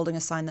would be holding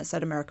a sign that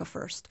said America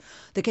First.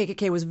 The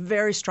KKK was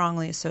very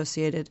strongly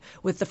associated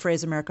with the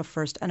phrase America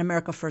First, and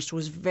America First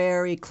was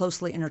very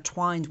closely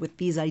intertwined with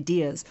these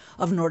ideas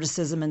of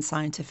Nordicism and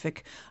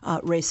scientific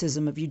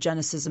racism, of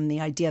eugenicism, the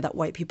idea that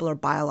white people are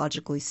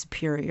biologically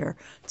superior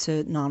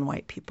to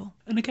non-white people.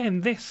 And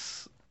again,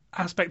 this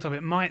aspect of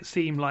it might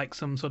seem like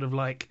some sort of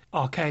like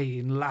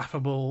arcane,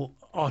 laughable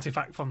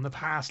artifact from the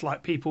past,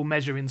 like people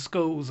measuring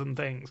skulls and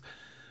things.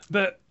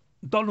 But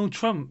Donald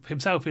Trump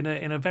himself, in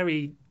a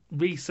very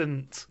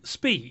recent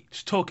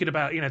speech, talking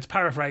about, to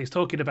paraphrase,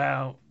 talking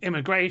about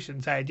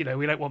immigration, said,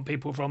 we don't want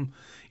people from,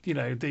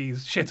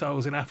 these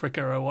shitholes in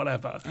Africa or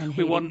whatever.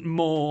 We want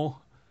more.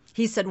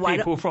 He said,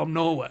 people from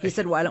Norway. He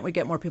said, why don't we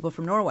get more people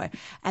from Norway?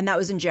 And that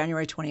was in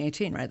January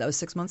 2018, right? That was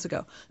 6 months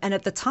ago. And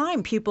at the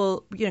time,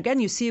 people, again,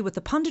 you see with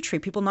the punditry,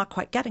 people not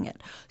quite getting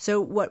it. So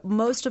what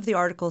most of the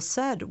articles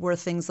said were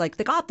things like,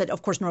 they got that,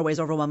 of course, Norway is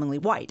overwhelmingly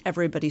white.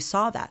 Everybody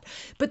saw that.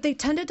 But they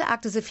tended to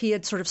act as if he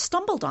had sort of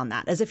stumbled on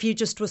that, as if he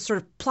just was sort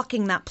of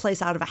plucking that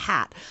place out of a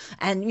hat.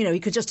 And, he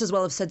could just as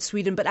well have said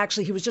Sweden, but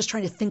actually he was just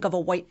trying to think of a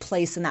white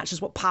place, and that's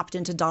just what popped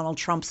into Donald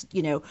Trump's,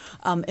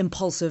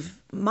 impulsive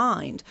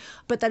mind.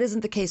 But that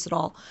isn't the case at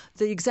all.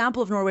 The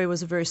example of Norway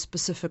was a very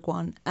specific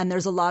one, and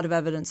there's a lot of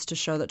evidence to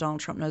show that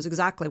Donald Trump knows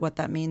exactly what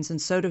that means, and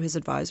so do his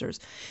advisors.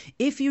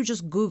 If you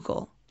just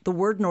Google the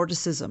word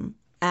Nordicism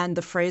and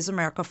the phrase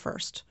America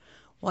First,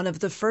 one of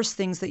the first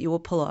things that you will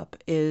pull up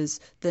is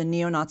the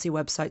neo-Nazi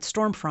website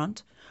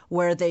Stormfront,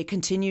 where they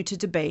continue to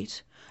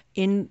debate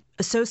in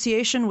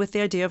association with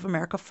the idea of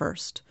America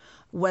First,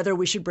 whether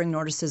we should bring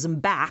Nordicism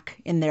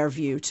back, in their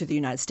view, to the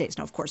United States.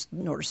 Now, of course,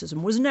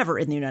 Nordicism was never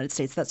in the United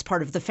States. That's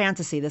part of the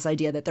fantasy, this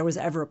idea that there was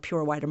ever a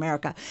pure white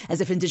America, as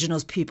if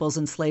indigenous peoples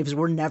and slaves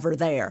were never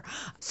there.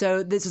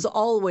 So this is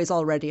always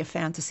already a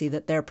fantasy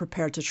that they're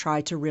prepared to try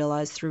to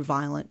realize through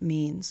violent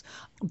means.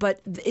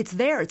 But it's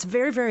there. It's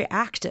very, very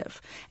active.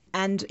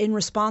 And in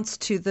response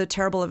to the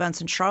terrible events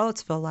in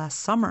Charlottesville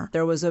last summer,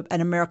 there was an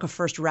America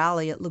First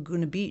rally at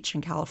Laguna Beach in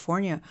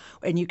California.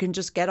 And you can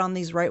just get on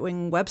these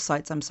right-wing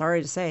websites, I'm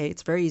sorry to say.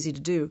 It's very easy to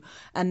do.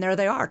 And there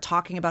they are,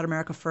 talking about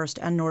America First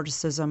and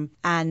Nordicism.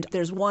 And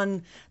there's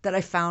one that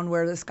I found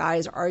where this guy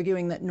is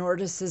arguing that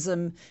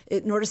Nordicism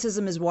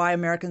is why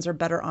Americans are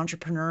better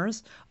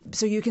entrepreneurs.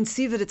 So you can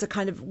see that it's a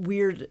kind of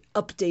weird,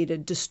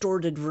 updated,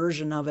 distorted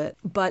version of it.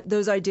 But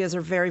those ideas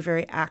are very,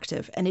 very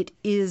active. And it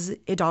is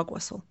a dog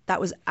whistle.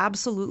 That was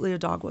absolutely a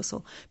dog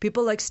whistle.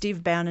 People like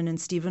Steve Bannon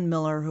and Stephen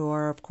Miller, who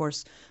are, of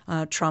course,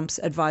 Trump's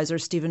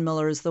advisors. Stephen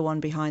Miller is the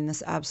one behind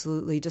this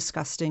absolutely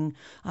disgusting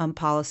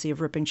policy of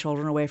ripping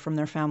children away from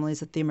their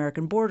families at the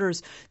American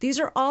borders. These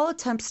are all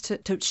attempts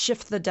to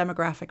shift the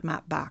demographic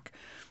map back.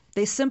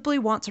 They simply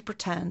want to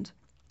pretend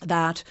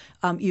that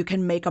you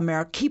can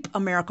keep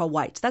America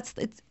white.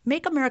 It's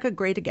Make America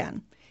Great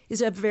Again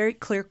is a very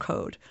clear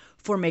code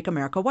for Make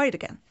America White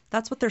Again.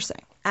 That's what they're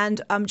saying.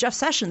 And Jeff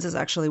Sessions is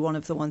actually one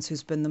of the ones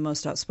who's been the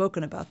most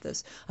outspoken about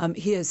this.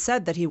 He has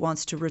said that he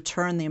wants to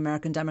return the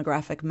American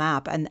demographic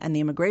map and the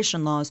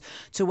immigration laws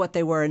to what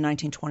they were in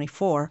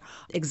 1924.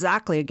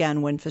 Exactly,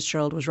 again, when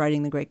Fitzgerald was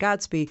writing The Great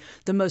Gatsby,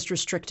 the most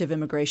restrictive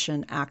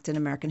immigration act in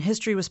American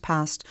history was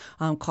passed,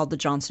 called the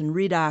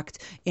Johnson-Reed Act,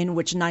 in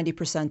which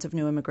 90% of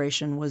new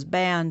immigration was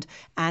banned,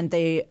 and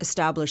they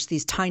established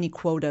these tiny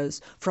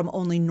quotas from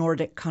only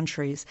Nordic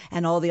countries,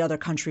 and all the other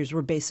countries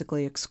were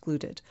basically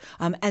excluded.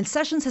 And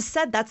Sessions has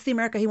said that's the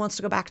America he wants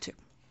to go back to.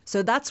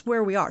 So that's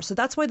where we are. So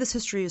that's why this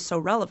history is so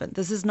relevant.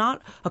 This is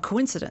not a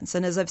coincidence.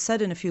 And as I've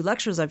said in a few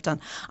lectures I've done,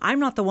 I'm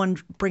not the one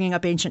bringing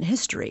up ancient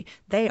history.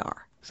 They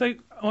are. So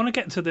I want to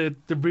get to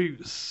the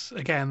roots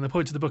again. The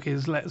point of the book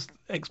is let's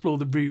explore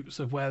the roots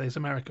of where this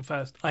America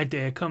First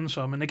idea comes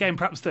from. And again,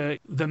 perhaps the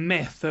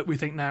myth that we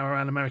think now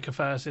around America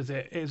First is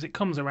it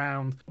comes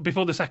around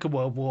before the Second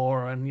World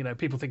War, and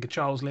people think of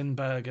Charles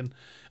Lindbergh and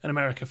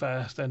America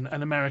First and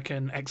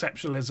American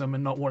exceptionalism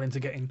and not wanting to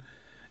get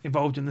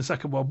involved in the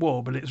Second World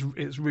War, but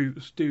its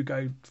roots do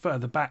go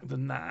further back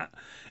than that.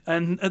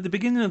 And at the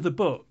beginning of the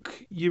book,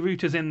 you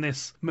root us in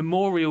this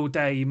Memorial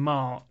Day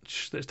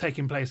march that's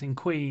taking place in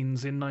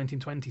Queens in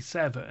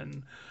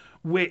 1927,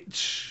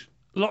 which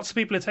lots of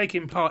people are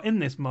taking part in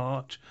this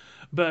march,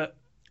 but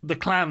the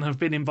Klan have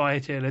been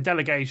invited, a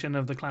delegation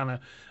of the Klan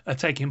are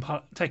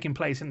taking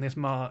place in this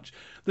march.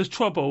 There's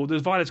trouble,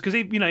 there's violence, because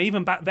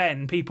even back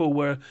then people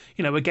were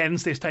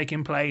against this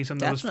taking place, and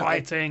there was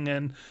fighting,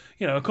 and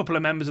a couple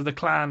of members of the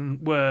Klan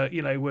were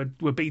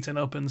beaten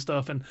up and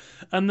stuff,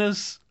 and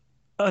there's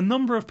a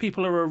number of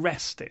people are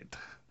arrested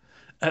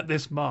at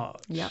this march.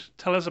 Yeah.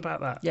 Tell us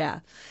about that.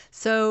 Yeah.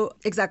 So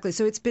exactly.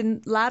 So it's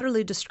been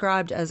latterly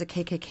described as a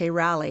KKK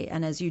rally.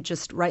 And as you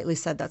just rightly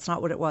said, that's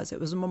not what it was. It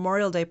was a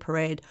Memorial Day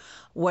parade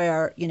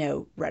where,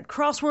 Red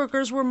Cross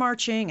workers were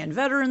marching and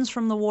veterans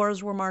from the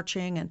wars were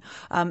marching.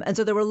 And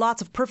so there were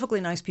lots of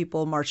perfectly nice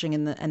people marching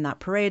in that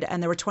parade.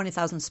 And there were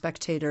 20,000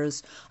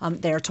 spectators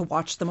there to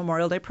watch the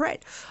Memorial Day parade.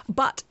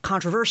 But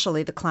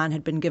controversially, the Klan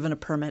had been given a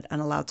permit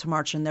and allowed to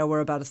march. And there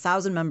were about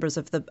 1,000 members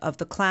of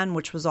the Klan,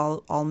 which was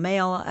all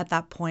male at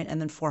that point,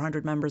 and then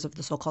 400 members of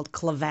the so-called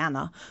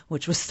Klavana,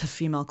 which was the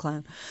female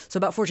Klan. So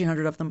about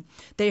 1,400 of them.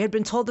 They had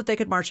been told that they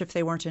could march if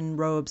they weren't in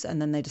robes,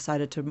 and then they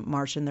decided to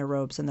march in their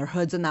robes and their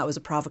hoods, and that was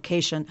a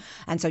provocation.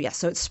 And so,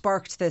 so it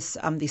sparked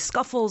these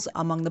scuffles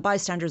among the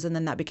bystanders, and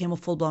then that became a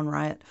full-blown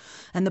riot.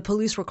 And the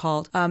police were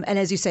called. And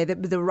as you say,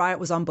 the riot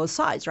was on both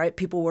sides, right?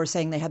 People were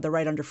saying they had the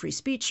right under free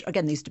speech.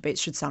 Again, these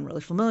debates should sound really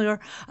familiar.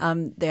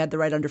 They had the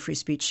right under free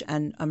speech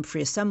and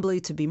free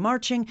assembly to be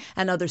marching,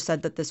 and others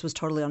said that this was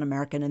totally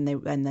un-American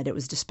and that it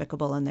was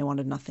despicable and they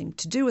wanted nothing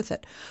to do with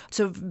it.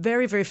 So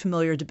very, very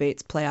familiar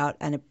debates play out,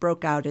 and it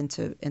broke out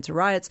into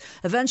riots.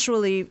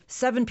 Eventually,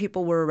 7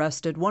 people were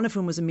arrested, one of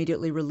whom was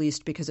immediately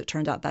released because it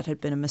turned out that had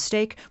been a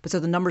mistake. But so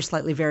the numbers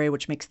slightly vary,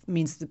 which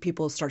means that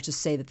people start to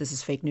say that this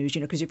is fake news,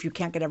 because if you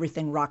can't get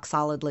everything rock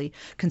solidly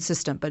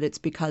consistent, but it's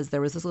because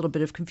there was this little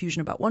bit of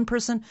confusion about one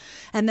person.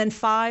 And then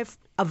 5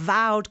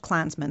 avowed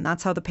Klansmen.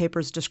 That's how the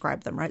papers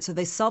described them, right? So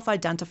they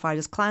self-identified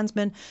as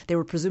Klansmen. They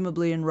were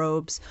presumably in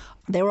robes.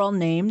 They were all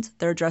named,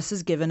 their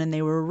addresses given, and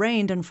they were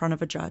arraigned in front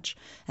of a judge.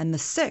 And the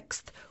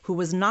 6th, who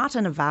was not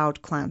an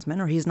avowed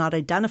Klansman, or he's not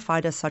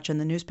identified as such in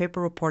the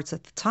newspaper reports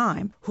at the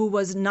time, who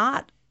was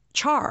not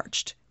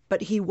charged,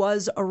 but he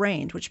was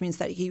arraigned, which means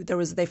that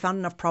they found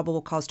enough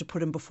probable cause to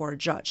put him before a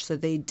judge. So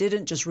they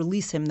didn't just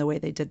release him the way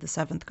they did the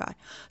 7th guy.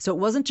 So it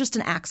wasn't just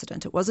an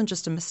accident. It wasn't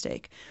just a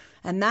mistake.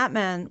 And that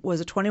man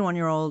was a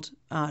 21-year-old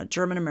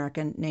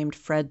German-American named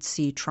Fred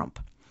C. Trump.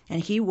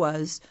 And he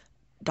was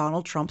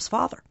Donald Trump's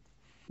father.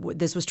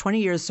 This was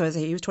 20 years, so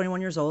he was 21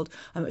 years old.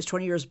 It was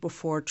 20 years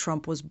before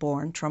Trump was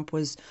born. Trump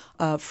was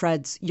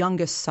Fred's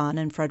youngest son,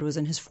 and Fred was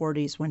in his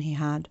 40s when he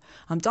had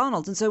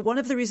Donald. And so one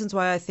of the reasons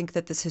why I think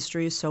that this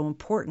history is so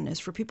important is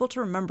for people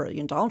to remember,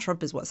 Donald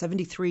Trump is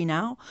 73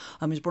 now?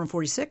 He was born in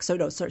 46,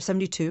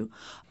 72.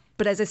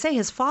 But as I say,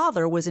 his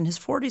father was in his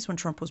 40s when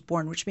Trump was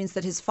born, which means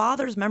that his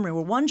father's memory,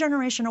 we're one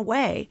generation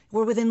away,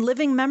 we're within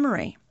living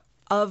memory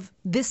of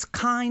this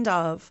kind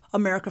of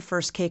America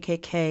First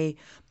KKK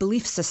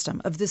belief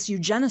system, of this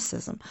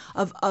eugenicism,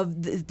 of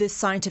this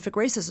scientific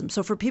racism.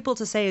 So for people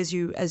to say, as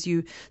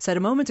you said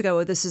a moment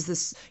ago, this is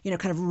this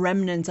kind of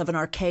remnant of an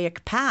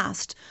archaic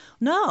past,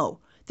 no,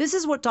 this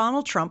is what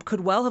Donald Trump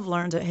could well have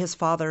learned at his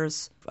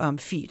father's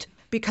feet.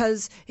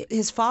 Because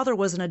his father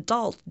was an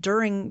adult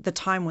during the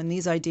time when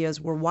these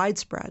ideas were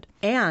widespread.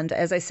 And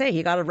as I say,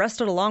 he got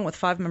arrested along with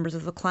 5 members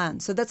of the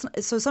Klan. So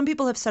some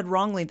people have said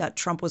wrongly that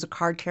Trump was a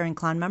card-carrying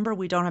Klan member.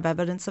 We don't have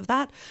evidence of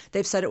that.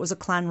 They've said it was a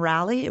Klan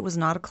rally. It was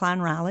not a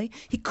Klan rally.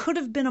 He could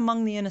have been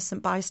among the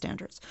innocent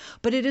bystanders.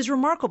 But it is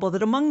remarkable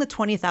that among the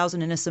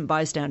 20,000 innocent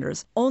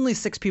bystanders, only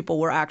 6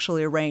 people were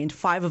actually arraigned.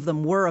 5 of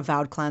them were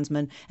avowed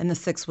Klansmen, and the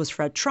 6th was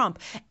Fred Trump.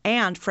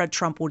 And Fred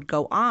Trump would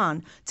go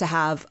on to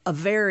have a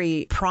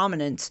very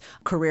prominent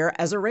career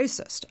as a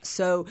racist.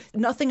 So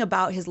nothing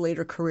about his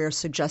later career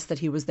suggests that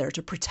he was there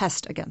to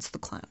protest against the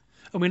Klan.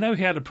 And we know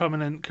he had a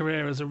prominent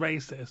career as a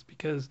racist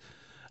because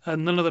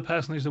And another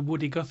person who's a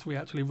Woody Guthrie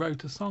actually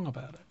wrote a song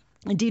about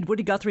it. Indeed,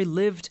 Woody Guthrie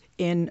lived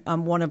in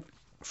one of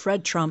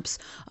Fred Trump's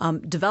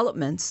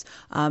developments.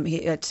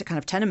 It's a kind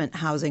of tenement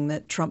housing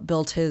that Trump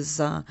built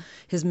his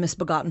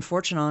misbegotten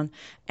fortune on.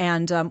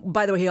 And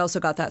by the way, he also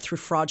got that through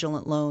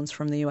fraudulent loans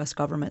from the U.S.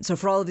 government. So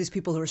for all of these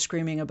people who are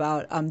screaming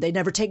about they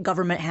never take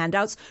government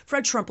handouts,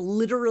 Fred Trump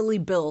literally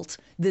built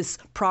this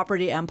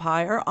property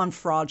empire on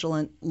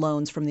fraudulent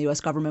loans from the U.S.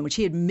 government, which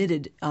he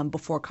admitted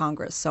before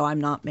Congress. So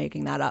I'm not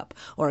making that up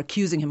or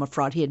accusing him of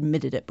fraud. He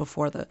admitted it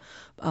before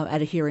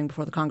at a hearing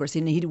before the Congress.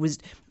 And he was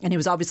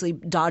obviously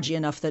dodgy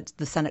enough that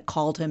the Senate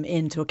called him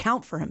in to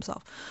account for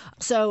himself.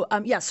 So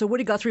so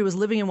Woody Guthrie was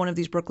living in one of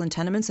these Brooklyn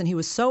tenements, and he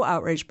was so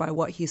outraged by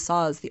what he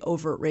saw as the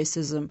overt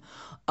racism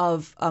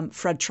of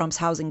Fred Trump's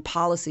housing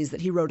policies that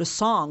he wrote a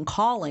song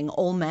calling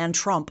Old Man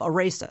Trump a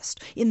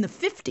racist in the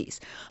 50s.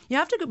 You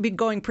have to be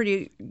going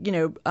pretty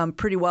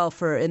well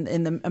for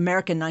in the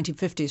American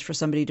 1950s for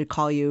somebody to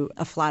call you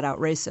a flat-out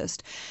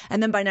racist.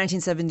 And then by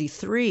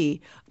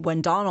 1973,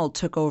 when Donald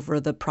took over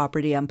the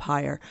property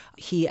empire,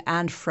 he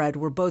and Fred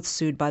were both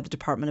sued by the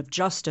Department of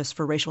Justice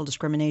for racial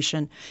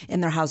discrimination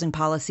in their housing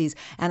policies.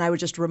 And I would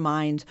just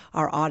remind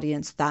our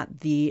audience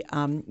that the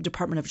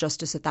Department of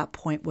Justice at that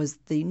point was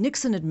the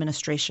Nixon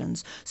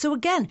administration's. So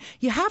again,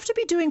 you have to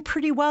be doing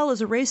pretty well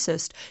as a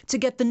racist to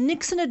get the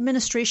Nixon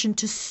administration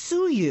to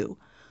sue you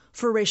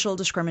for racial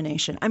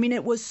discrimination. I mean,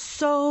 it was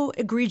so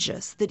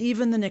egregious that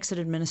even the Nixon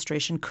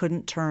administration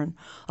couldn't turn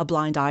a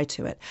blind eye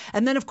to it.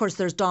 And then, of course,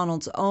 there's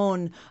Donald's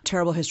own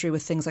terrible history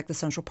with things like the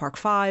Central Park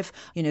Five,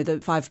 the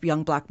 5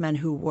 young black men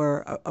who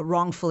were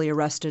wrongfully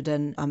arrested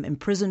and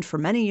imprisoned for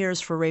many years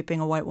for raping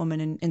a white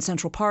woman in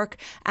Central Park,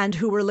 and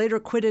who were later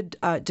acquitted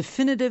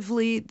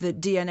definitively. The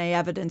DNA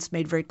evidence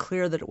made very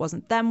clear that it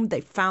wasn't them.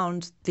 They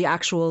found the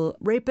actual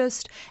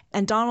rapist,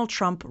 and Donald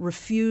Trump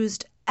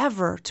refused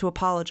ever to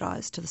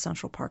apologize to the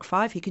Central Park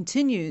Five. He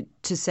continued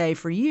to say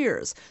for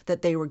years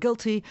that they were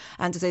guilty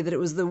and to say that it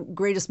was the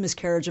greatest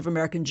miscarriage of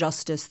American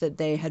justice that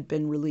they had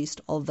been released,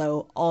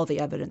 although all the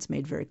evidence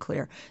made very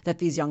clear that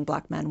these young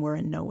black men were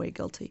in no way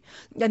guilty.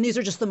 And these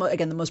are just the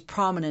most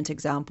prominent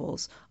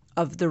examples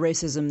of the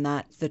racism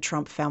that the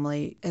Trump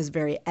family has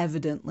very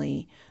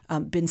evidently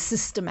been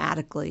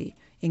systematically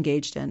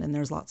engaged in. And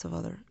there's lots of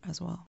other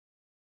as well.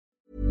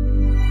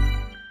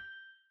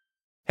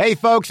 Hey,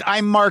 folks,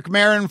 I'm Mark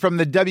Maron from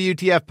the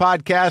WTF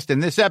Podcast,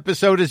 and this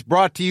episode is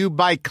brought to you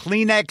by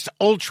Kleenex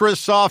Ultra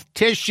Soft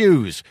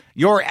Tissues,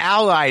 your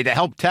ally to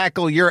help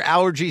tackle your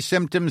allergy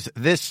symptoms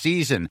this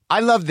season. I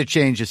love the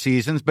change of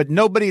seasons, but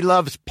nobody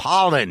loves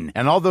pollen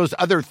and all those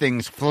other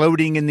things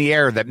floating in the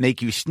air that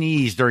make you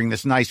sneeze during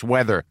this nice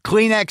weather.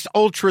 Kleenex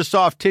Ultra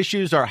Soft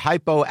Tissues are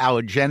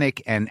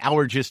hypoallergenic and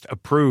allergist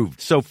approved,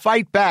 so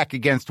fight back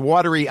against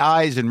watery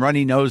eyes and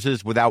runny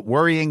noses without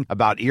worrying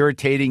about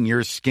irritating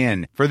your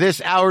skin. For this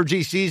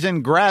allergy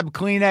season, grab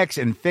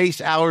Kleenex and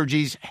face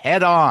allergies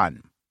head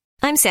on.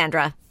 I'm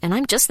Sandra, and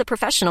I'm just the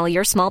professional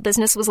your small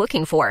business was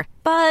looking for.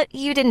 But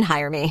you didn't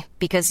hire me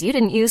because you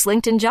didn't use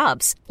LinkedIn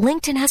Jobs.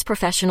 LinkedIn has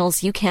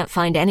professionals you can't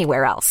find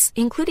anywhere else,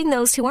 including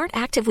those who aren't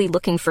actively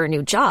looking for a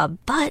new job,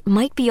 but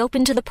might be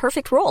open to the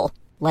perfect role,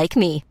 like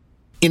me.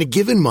 In a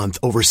given month,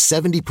 over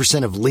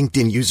 70% of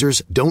LinkedIn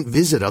users don't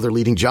visit other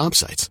leading job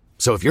sites.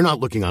 So if you're not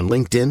looking on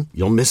LinkedIn,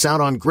 you'll miss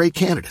out on great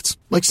candidates,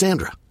 like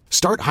Sandra.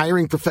 Start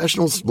hiring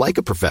professionals like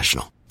a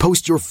professional.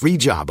 Post your free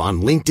job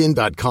on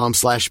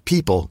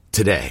linkedin.com/people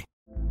today.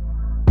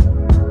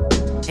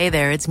 Hey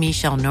there, it's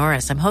Michelle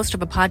Norris. I'm host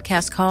of a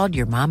podcast called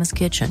Your Mama's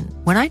Kitchen.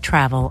 When I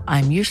travel,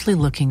 I'm usually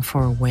looking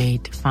for a way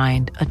to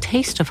find a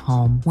taste of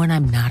home when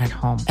I'm not at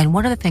home. And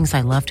one of the things I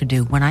love to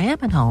do when I am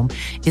at home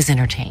is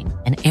entertain.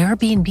 And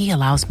Airbnb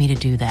allows me to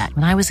do that.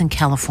 When I was in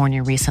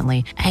California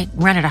recently, I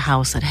rented a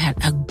house that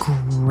had a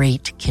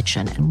great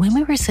kitchen. And when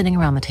we were sitting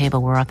around the table,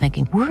 we were all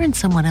thinking, we're in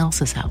someone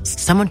else's house.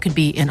 Someone could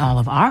be in all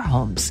of our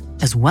homes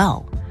as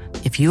well.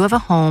 If you have a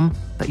home,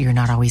 but you're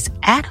not always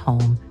at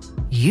home,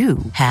 you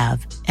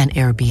have an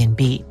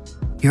Airbnb.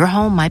 Your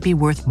home might be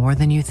worth more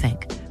than you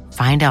think.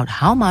 Find out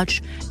how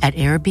much at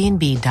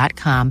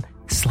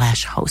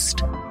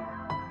airbnb.com/host.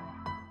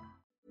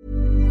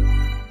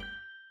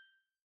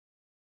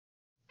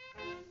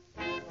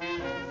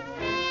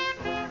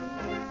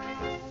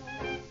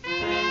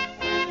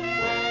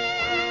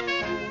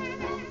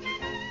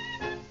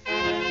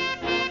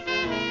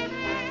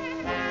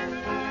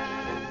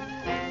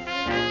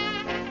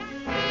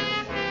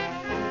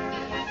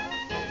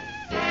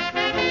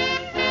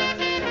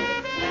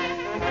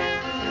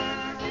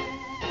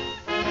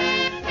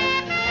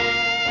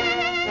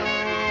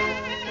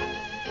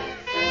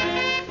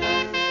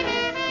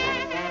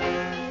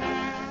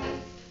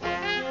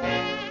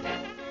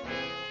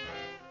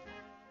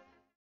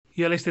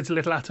 You're listening to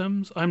Little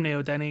Atoms. I'm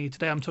Neil Denny.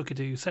 Today I'm talking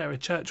to Sarah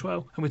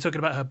Churchwell, and we're talking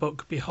about her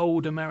book,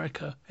 Behold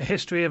America, A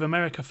History of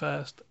America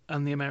First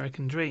and the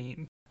American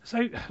Dream.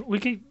 So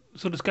we keep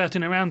sort of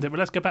skirting around it, but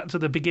let's go back to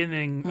the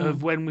beginning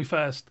of when we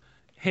first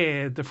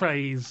hear the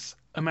phrase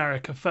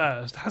America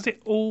First. Has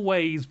it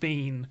always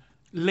been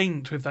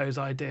linked with those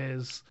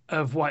ideas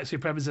of white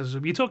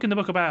supremacism. You talk in the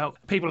book about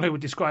people who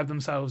would describe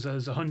themselves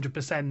as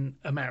 100%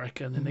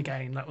 American, and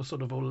again, that was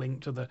sort of all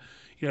linked to the,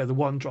 the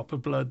one drop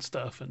of blood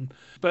stuff.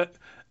 But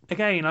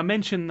again, I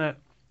mentioned that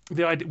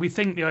we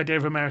think the idea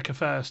of America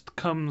first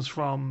comes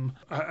from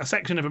a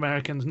section of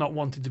Americans not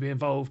wanting to be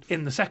involved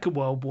in the Second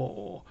World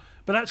War.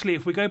 But actually,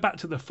 if we go back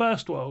to the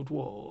First World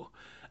War,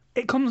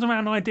 it comes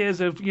around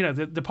ideas of,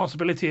 the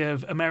possibility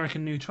of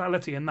American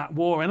neutrality in that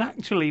war. And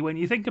actually, when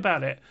you think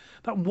about it,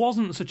 that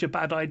wasn't such a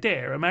bad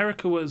idea.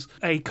 America was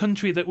a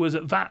country that was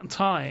at that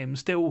time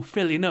still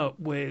filling up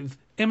with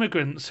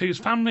immigrants whose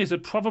families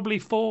had probably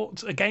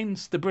fought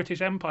against the British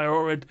Empire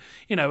or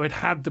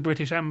had the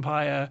British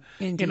Empire,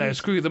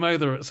 screw them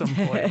over at some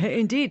point.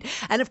 Indeed.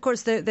 And of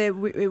course,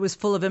 it was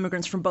full of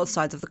immigrants from both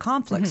sides of the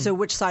conflict. So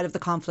which side of the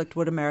conflict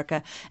would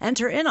America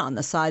enter in on?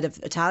 The side of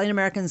Italian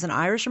Americans and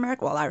Irish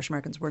Americans? Well, Irish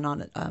Americans were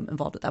not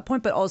involved at that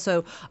point, but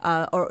also,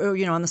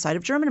 on the side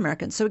of German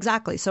Americans. So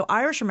exactly. So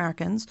Irish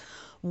Americans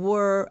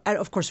were,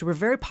 of course, who were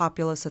very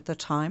populous at the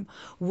time,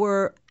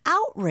 were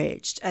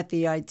outraged at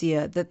the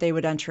idea that they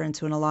would enter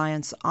into an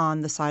alliance on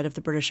the side of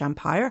the British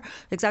Empire.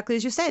 Exactly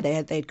as you say,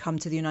 they'd come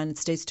to the United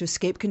States to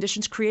escape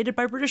conditions created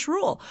by British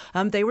rule.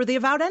 They were the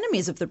avowed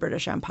enemies of the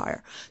British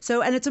Empire.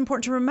 So, and it's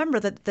important to remember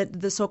that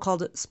the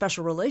so-called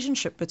special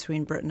relationship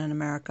between Britain and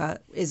America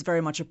is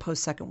very much a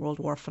post-Second World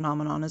War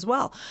phenomenon as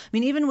well. I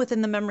mean, even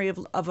within the memory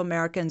of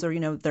Americans or,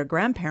 their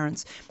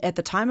grandparents at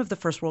the time of the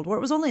First World War,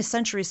 it was only a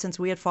century since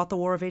we had fought the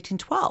War of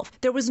 1812.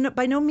 There was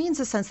by no means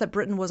a sense that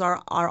Britain was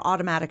our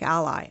automatic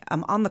ally.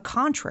 On the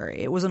contrary,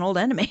 it was an old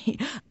enemy.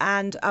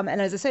 And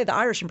as I say, the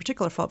Irish in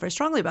particular felt very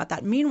strongly about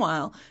that.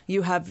 Meanwhile,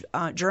 you have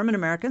German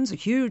Americans, a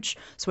huge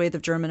swathe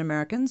of German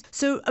Americans.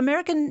 So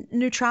American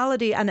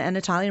neutrality and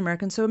Italian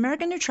Americans. So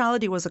American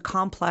neutrality was a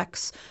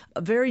complex,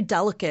 a very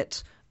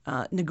delicate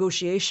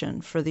negotiation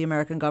for the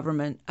American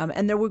government.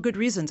 And there were good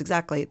reasons,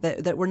 exactly,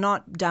 that were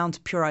not down to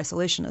pure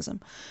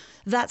isolationism.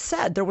 That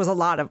said, there was a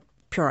lot of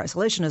pure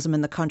isolationism in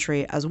the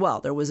country as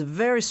well. There was a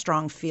very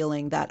strong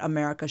feeling that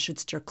America should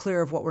steer clear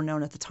of what were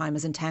known at the time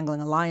as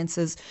entangling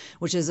alliances,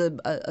 which is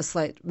a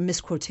slight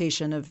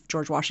misquotation of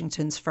George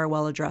Washington's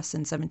farewell address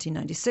in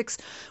 1796,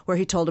 where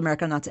he told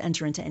America not to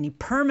enter into any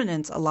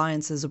permanent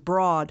alliances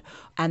abroad,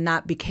 and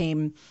that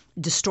became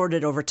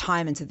distorted over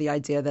time into the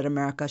idea that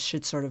America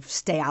should sort of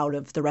stay out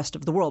of the rest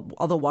of the world,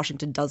 although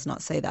Washington does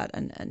not say that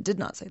and did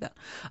not say that.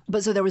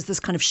 But so there was this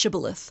kind of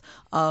shibboleth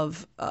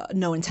of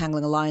no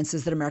entangling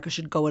alliances, that America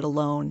should go it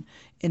alone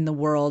in the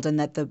world, and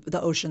that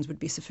the oceans would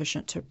be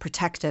sufficient to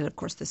protect it. Of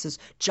course, this is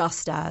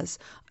just as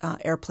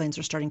airplanes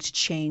are starting to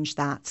change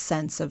that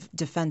sense of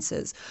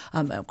defenses.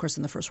 Of course,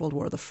 in the First World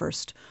War, the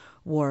first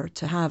war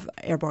to have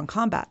airborne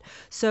combat.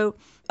 So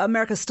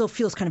America still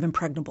feels kind of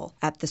impregnable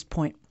at this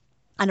point.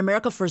 And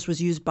America First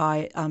was used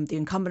by the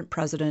incumbent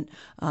president,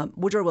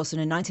 Woodrow Wilson,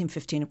 in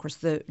 1915, of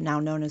course, now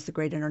known as the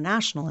Great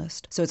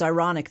Internationalist. So it's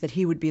ironic that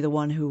he would be the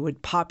one who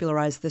would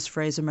popularize this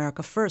phrase,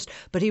 America First.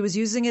 But he was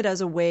using it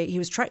as a way, he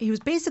was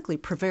basically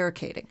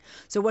prevaricating.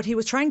 So what he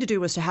was trying to do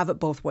was to have it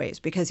both ways,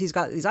 because he's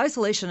got these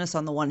isolationists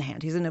on the one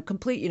hand. He's in a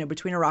complete,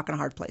 between a rock and a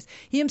hard place.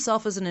 He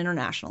himself is an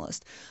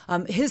internationalist.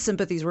 His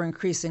sympathies were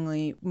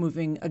increasingly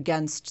moving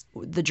against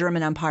the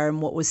German Empire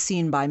and what was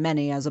seen by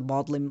many as a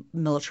baldly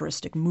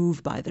militaristic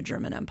move by the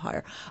German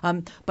Empire.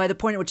 By the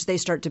point at which they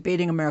start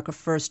debating America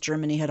First,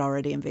 Germany had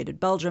already invaded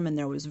Belgium, and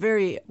there was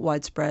very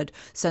widespread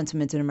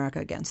sentiment in America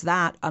against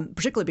that,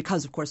 particularly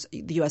because, of course,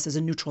 the U.S. as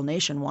a neutral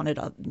nation wanted,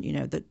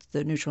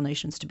 the neutral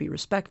nations to be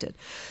respected.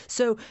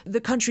 So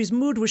the country's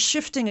mood was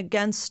shifting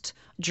against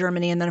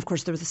Germany, and then, of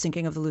course, there was the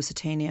sinking of the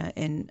Lusitania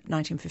in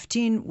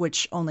 1915,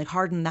 which only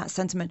hardened that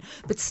sentiment.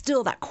 But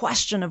still, that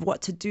question of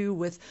what to do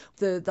with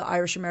the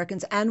Irish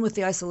Americans and with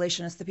the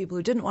isolationists, the people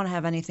who didn't want to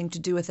have anything to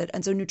do with it,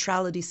 and so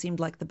neutrality seemed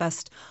like the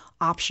best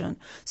option.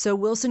 So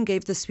Wilson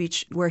gave this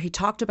speech where he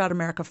talked about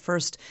America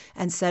First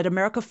and said,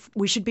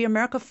 we should be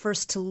America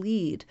First to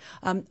lead,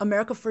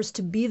 America First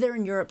to be there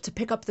in Europe, to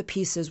pick up the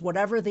pieces,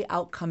 whatever the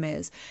outcome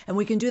is. And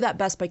we can do that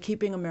best by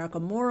keeping America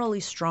morally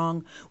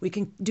strong. We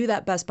can do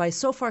that best by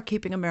so far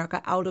keeping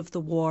America out of the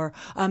war.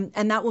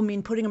 And that will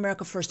mean putting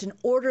America first in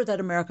order that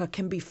America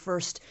can be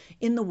first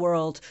in the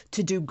world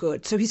to do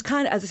good. So he's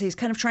kind of, as I say, he's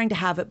kind of trying to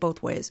have it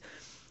both ways.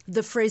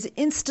 The phrase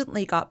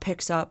instantly got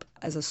picked up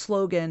as a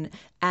slogan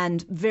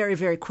and very,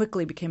 very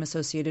quickly became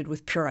associated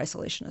with pure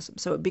isolationism.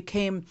 So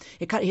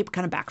it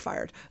kind of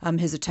backfired.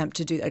 His attempt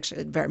to do,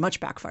 actually very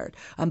much backfired.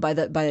 By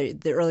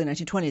the early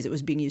 1920s, it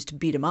was being used to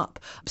beat him up.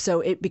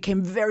 So it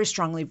became very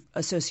strongly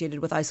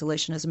associated with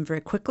isolationism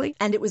very quickly.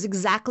 And it was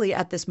exactly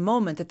at this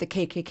moment that the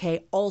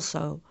KKK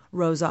also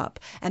rose up.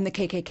 And the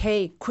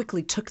KKK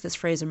quickly took this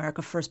phrase,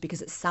 America First,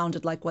 because it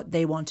sounded like what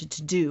they wanted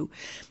to do.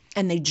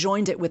 And they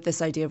joined it with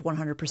this idea of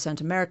 100%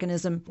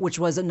 Americanism, which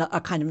was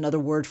a kind of another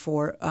word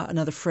for,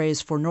 another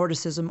phrase for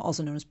Nordicism,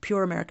 also known as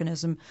pure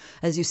Americanism.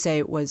 As you say,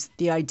 it was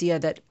the idea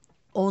that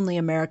only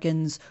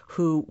Americans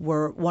who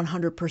were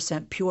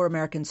 100% pure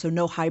Americans, so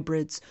no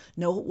hybrids,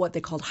 no what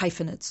they called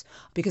hyphenates,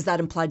 because that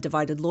implied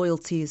divided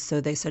loyalties.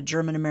 So they said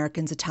German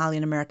Americans,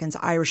 Italian Americans,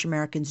 Irish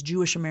Americans,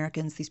 Jewish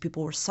Americans. These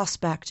people were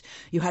suspect.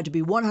 You had to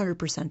be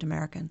 100%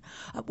 American,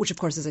 which, of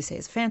course, as I say,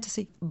 is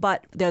fantasy.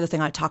 But the other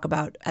thing I talk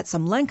about at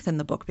some length in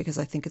the book, because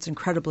I think it's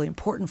incredibly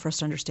important for us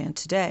to understand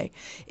today,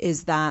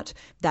 is that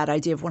that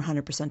idea of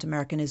 100%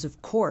 American is,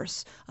 of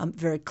course,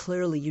 very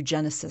clearly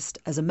eugenicist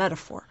as a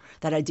metaphor.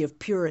 That idea of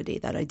purity,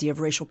 that idea of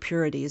racial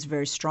purity is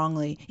very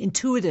strongly,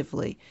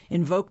 intuitively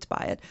invoked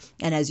by it.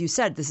 And as you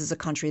said, this is a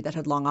country that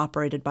had long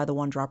operated by the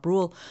one-drop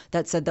rule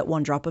that said that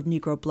 1 drop of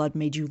Negro blood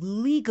made you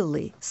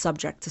legally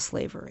subject to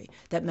slavery.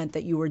 That meant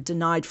that you were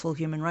denied full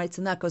human rights.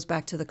 And that goes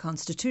back to the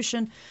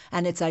Constitution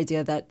and its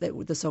idea that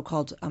the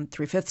so-called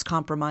 3/5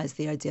 compromise,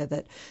 the idea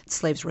that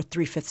slaves were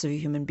 3/5 of a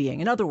human being.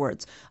 In other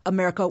words,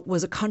 America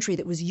was a country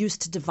that was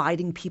used to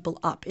dividing people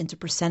up into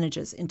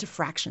percentages, into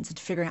fractions,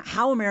 into figuring out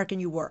how American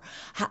you were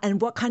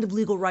and what kind of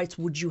legal rights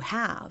would you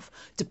have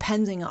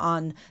depending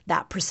on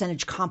that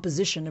percentage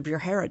composition of your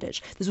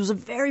heritage. This was a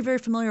very, very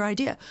familiar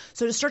idea.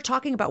 So to start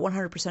talking about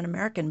 100%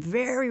 American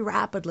very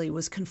rapidly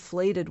was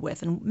conflated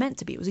with, and meant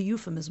to be, it was a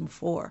euphemism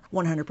for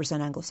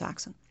 100%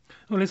 Anglo-Saxon.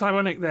 Well, it's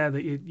ironic there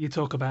that you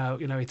talk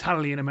about,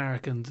 Italian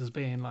Americans as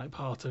being like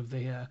part of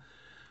the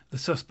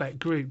suspect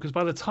group, because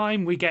by the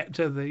time we get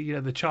to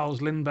the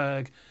Charles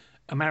Lindbergh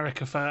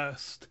America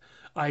First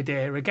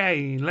idea,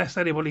 again, lest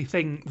anybody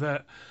think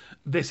that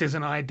this is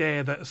an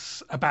idea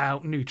that's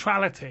about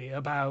neutrality,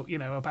 about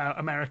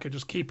America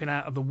just keeping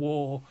out of the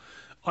war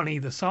on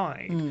either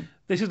side.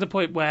 This is the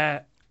point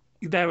where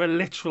there are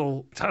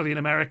literal Italian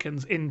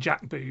Americans in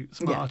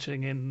jackboots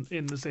marching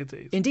in the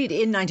cities. Indeed,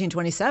 in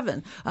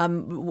 1927,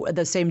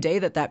 the same day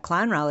that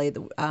Klan rally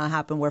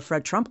happened where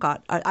Fred Trump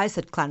got, I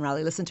said Klan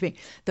rally, listen to me,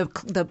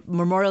 the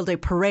Memorial Day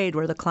parade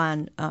where the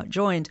Klan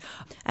joined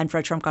and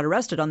Fred Trump got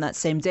arrested, on that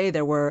same day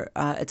there were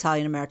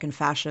Italian American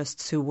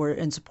fascists who were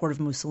in support of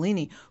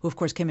Mussolini, who of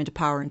course came into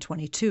power in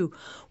 22.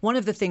 One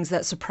of the things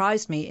that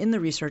surprised me in the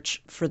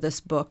research for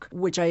this book,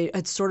 which I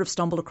had sort of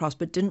stumbled across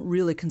but didn't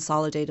really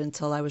consolidate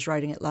until I was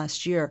writing it last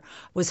year,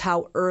 was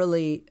how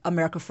early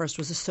America First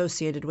was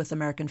associated with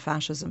American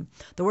fascism.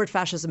 The word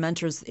fascism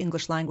enters the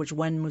English language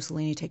when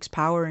Mussolini takes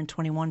power in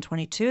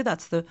 21-22.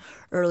 That's the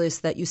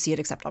earliest that you see it,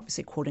 except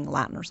obviously quoting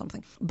Latin or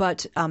something.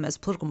 But as a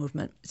political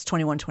movement, it's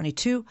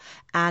 21-22.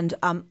 And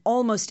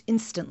almost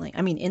instantly,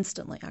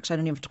 actually I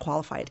don't even have to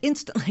qualify it,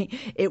 instantly,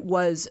 it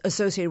was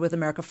associated with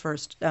America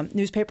First.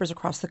 Newspapers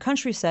across the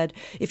country said,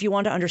 if you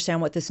want to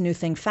understand what this new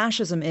thing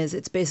fascism is,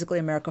 it's basically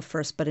America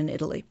First, but in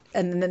Italy.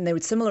 And then they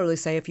would similarly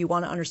say, if you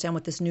want to understand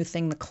what this new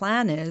thing, the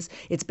Klan, is,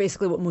 it's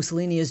basically what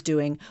Mussolini is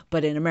doing,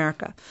 but in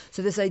America.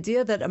 So this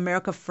idea that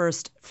America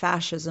First,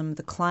 fascism,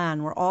 the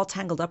Klan were all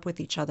tangled up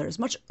with each other is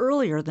much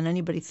earlier than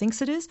anybody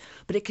thinks it is,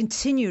 but it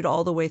continued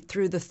all the way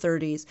through the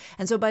 30s.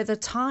 And so by the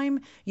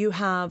time you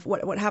have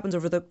what happens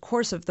over the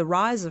course of the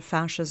rise of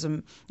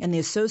fascism and the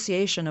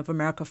association of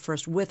America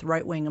First with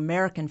right-wing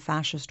American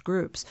fascist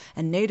groups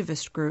and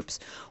nativist groups,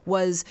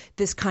 was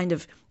this kind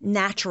of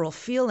natural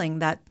feeling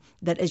that,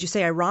 as you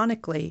say,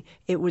 ironically,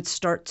 it would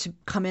start to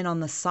come in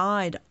on the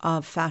side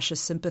of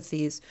fascist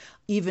sympathies,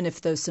 even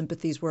if those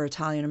sympathies were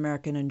Italian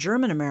American and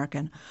German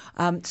American.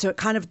 So it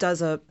kind of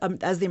does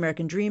as the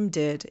American Dream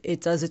did,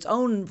 it does its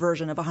own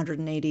version of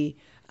 180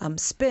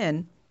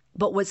 spin.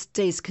 But what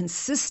stays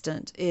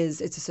consistent is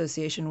its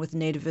association with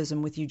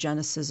nativism, with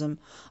eugenicism,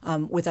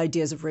 with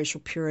ideas of racial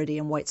purity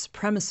and white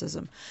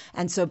supremacism.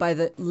 And so by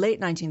the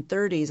late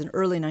 1930s and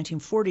early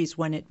 1940s,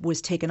 when it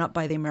was taken up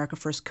by the America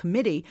First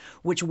Committee,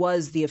 which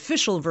was the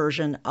official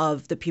version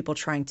of the people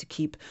trying to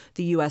keep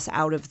the U.S.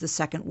 out of the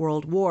Second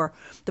World War,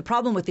 the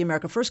problem with the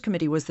America First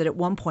Committee was that at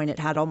one point it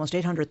had almost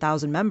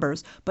 800,000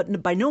 members,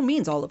 but by no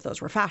means all of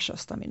those were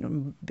fascist.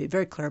 Be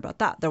very clear about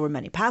that. There were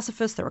many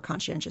pacifists, there were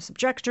conscientious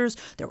objectors,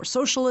 there were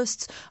socialists.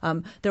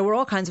 There were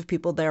all kinds of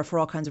people there for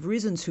all kinds of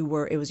reasons it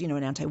was,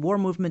 an anti-war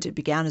movement. It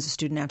began as a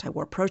student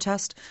anti-war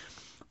protest.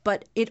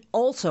 But it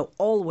also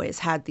always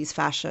had these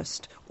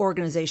fascist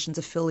organizations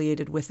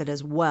affiliated with it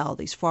as well,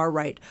 these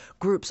far-right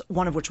groups,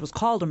 one of which was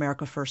called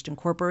America First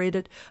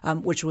Incorporated,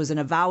 which was an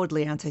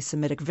avowedly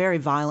anti-Semitic, very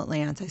violently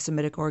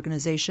anti-Semitic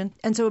organization.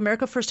 And so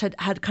America First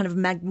had kind of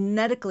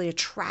magnetically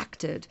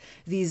attracted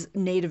these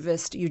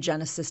nativist,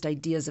 eugenicist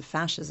ideas of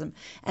fascism.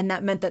 And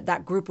that meant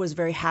that group was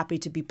very happy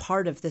to be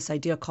part of this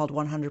idea called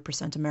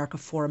 100% America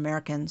for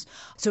Americans.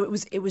 So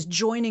it was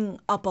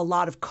joining up a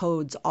lot of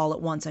codes all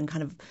at once and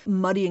kind of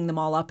muddying them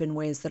all up in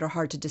ways that are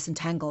hard to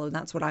disentangle. And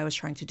that's what I was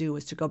trying to do,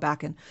 was to go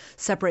back and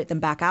separate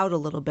them back out a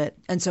little bit.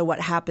 And so what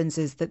happens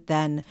is that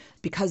then,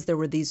 because there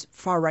were these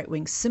far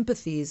right-wing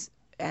sympathies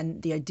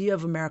and the idea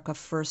of America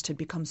First had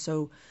become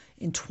so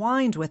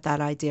entwined with that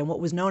idea, and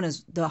what was known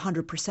as the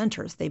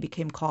 100%ers, they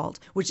became called,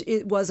 which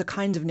it was a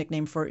kind of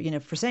nickname for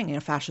saying,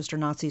 fascists or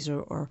Nazis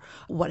or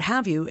what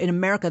have you. In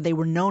America, they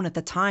were known at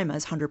the time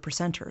as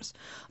 100%ers.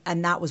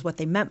 And that was what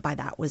they meant by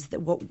that, was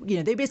that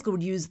they basically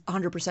would use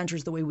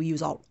 100%ers the way we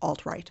use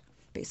alt-right.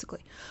 basically.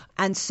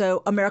 And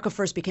so America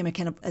First became a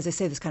kind of, as I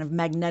say, this kind of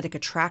magnetic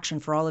attraction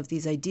for all of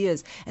these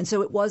ideas. And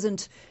so it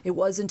wasn't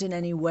in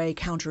any way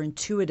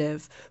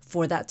counterintuitive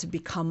for that to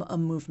become a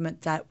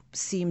movement that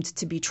seemed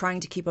to be trying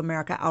to keep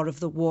America out of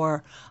the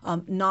war,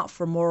 not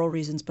for moral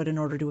reasons, but in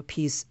order to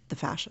appease the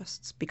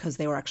fascists, because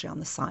they were actually on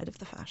the side of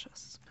the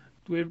fascists.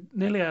 We're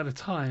nearly out of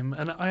time,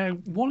 and I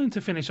wanted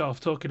to finish off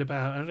talking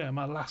about,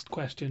 my last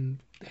question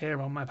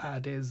here on my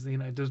pad is,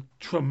 does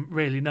Trump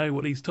really know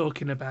what he's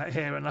talking about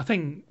here? And I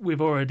think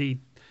we've already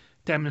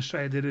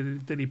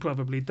demonstrated that he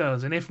probably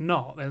does. And if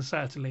not, then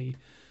certainly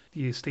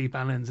you Steve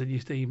Bannons and you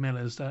Steve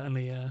Millers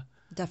certainly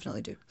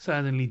definitely do.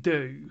 Certainly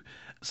do.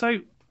 So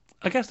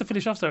I guess to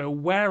finish off, though,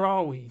 where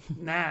are we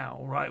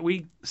now, right?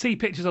 We see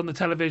pictures on the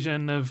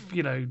television of,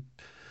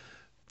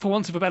 for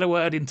want of a better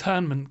word,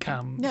 internment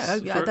camps.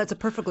 Yeah, that's a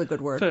perfectly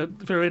good word.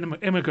 For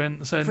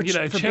immigrants and, for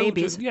children.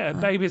 Babies. Yeah,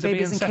 babies are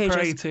being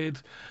separated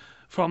cages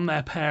from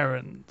their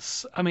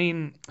parents. I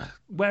mean,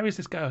 where is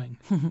this going?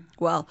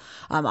 Well,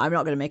 I'm not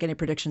going to make any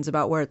predictions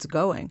about where it's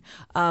going.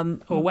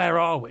 Or where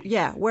are we?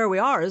 Yeah, where we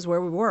are is where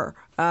we were.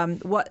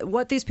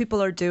 What these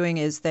people are doing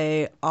is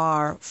they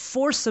are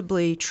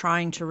forcibly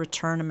trying to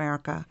return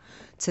America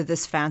to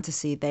this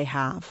fantasy they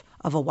have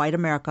of a white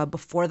America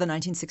before the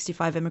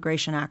 1965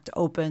 Immigration Act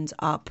opened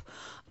up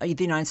the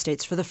United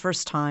States for the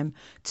first time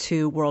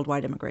to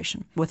worldwide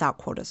immigration without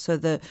quotas. So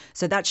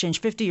that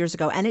changed 50 years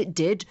ago, and it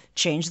did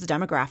change the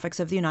demographics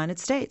of the United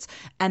States.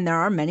 And there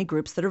are many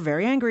groups that are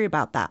very angry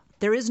about that.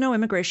 There is no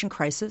immigration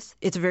crisis.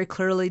 It's very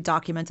clearly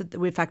documented that,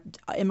 in fact,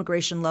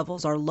 immigration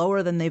levels are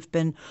lower than they've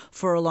been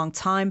for a long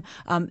time.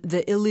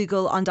 The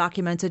illegal,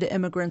 undocumented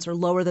immigrants are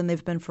lower than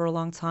they've been for a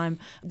long time.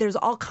 There's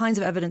all kinds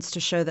of evidence to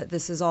show that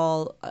this is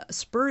all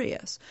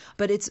spurious.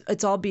 But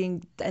it's all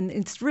being, and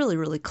it's really,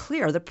 really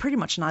clear. They're pretty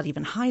much not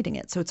even hiding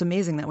it. So it's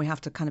amazing that we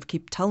have to kind of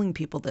keep telling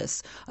people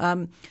this,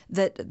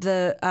 that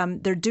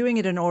they're doing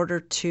it in order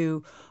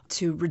to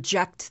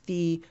reject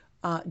the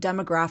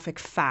demographic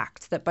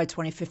fact that by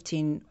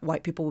 2015,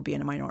 white people will be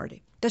in a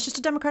minority. That's just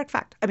a democratic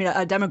fact. I mean,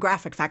 a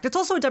demographic fact. It's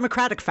also a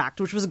democratic fact,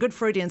 which was a good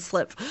Freudian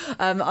slip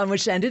on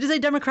which to end. It is a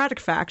democratic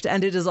fact,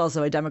 and it is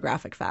also a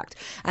demographic fact.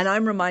 And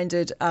I'm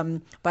reminded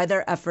by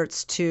their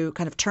efforts to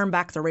kind of turn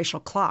back the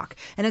racial clock.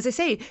 And as I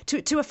say,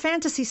 to a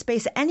fantasy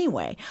space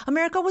anyway,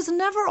 America was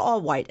never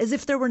all white, as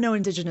if there were no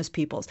indigenous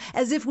peoples,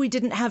 as if we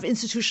didn't have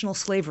institutional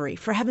slavery.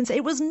 For heaven's sake,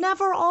 it was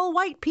never all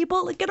white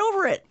people. Like, get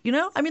over it,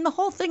 I mean, the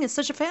whole thing is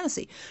such a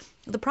fantasy.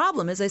 The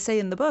problem, as I say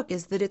in the book,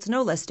 is that it's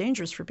no less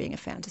dangerous for being a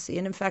fantasy.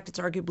 And in fact, it's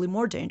arguably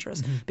more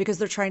dangerous because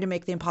they're trying to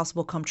make the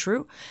impossible come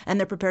true, and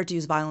they're prepared to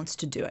use violence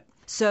to do it.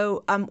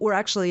 So we're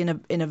actually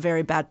in a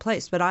very bad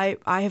place. But I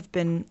have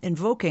been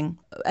invoking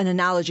an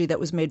analogy that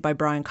was made by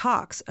Brian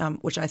Cox,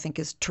 which I think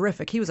is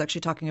terrific. He was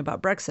actually talking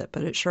about Brexit,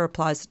 but it sure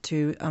applies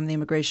to the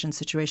immigration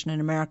situation in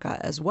America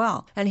as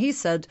well. And he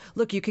said,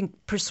 look, you can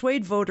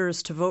persuade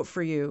voters to vote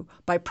for you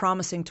by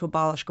promising to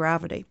abolish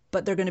gravity,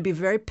 but they're going to be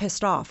very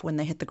pissed off when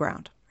they hit the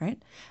ground. Right?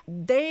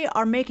 They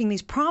are making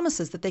these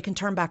promises that they can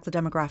turn back the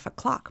demographic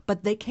clock,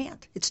 but they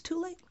can't. It's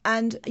too late.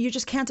 And you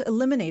just can't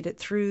eliminate it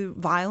through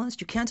violence.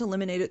 You can't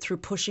eliminate it through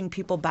pushing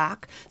people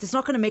back. It's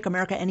not going to make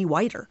America any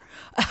whiter.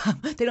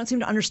 They don't seem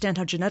to understand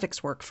how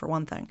genetics work, for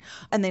one thing.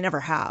 And they never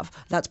have.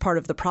 That's part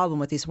of the problem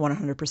with these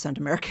 100%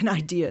 American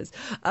ideas.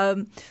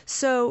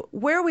 So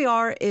where we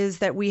are is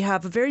that we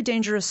have a very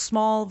dangerous,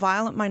 small,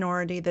 violent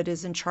minority that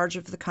is in charge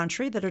of the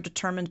country, that are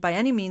determined by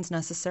any means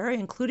necessary,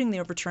 including the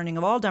overturning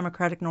of all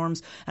democratic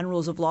norms and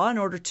rules of law, in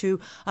order to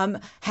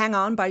hang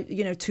on by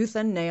tooth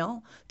and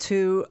nail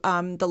to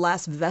the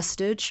last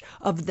vestige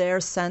of their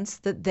sense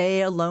that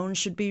they alone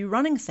should be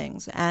running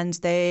things. And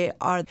they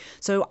are.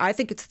 So I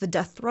think it's the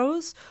death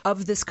throes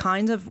of this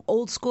kind of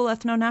old school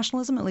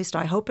ethno-nationalism. At least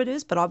I hope it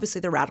is. But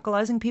obviously they're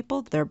radicalizing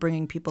people. They're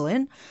bringing people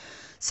in.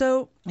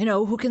 So,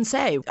 who can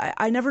say?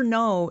 I never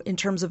know in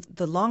terms of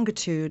the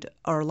longitude,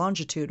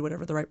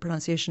 whatever the right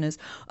pronunciation is,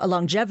 a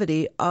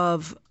longevity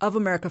of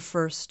America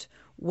First,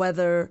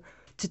 whether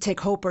to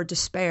take hope or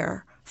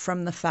despair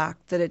from the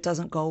fact that it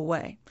doesn't go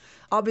away.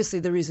 Obviously,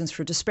 the reasons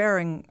for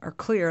despairing are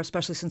clear,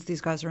 especially since these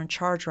guys are in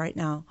charge right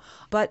now.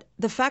 But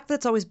the fact that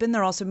it's always been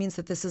there also means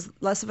that this is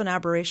less of an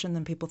aberration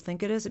than people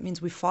think it is. It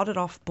means we fought it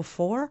off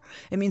before.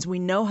 It means we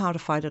know how to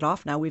fight it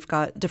off. Now we've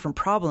got different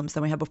problems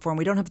than we had before, and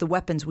we don't have the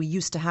weapons we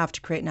used to have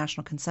to create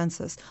national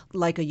consensus,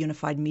 like a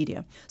unified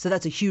media. So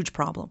that's a huge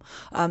problem.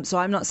 So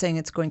I'm not saying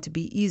it's going to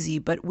be easy,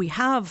 but we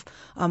have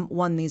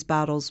won these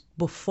battles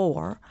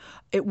before.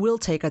 It will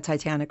take a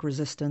titanic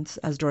resistance,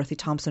 as Dorothy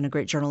Thompson, a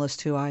great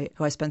journalist who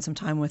I spent some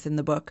time with in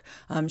the book,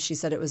 she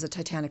said it was a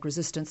titanic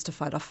resistance to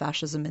fight off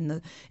fascism in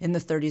the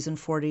 30s and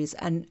 40s,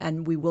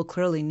 and we will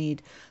clearly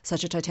need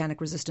such a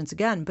titanic resistance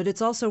again. But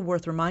it's also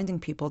worth reminding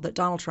people that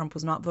Donald Trump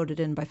was not voted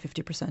in by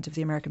 50% of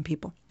the American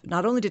people.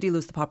 Not only did he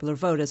lose the popular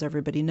vote, as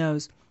everybody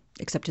knows,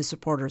 except his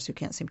supporters who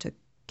can't seem to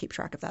keep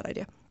track of that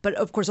idea. But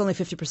of course, only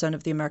 50%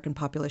 of the American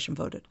population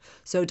voted.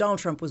 So Donald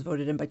Trump was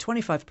voted in by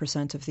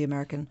 25% of the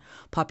American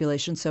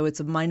population. So it's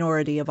a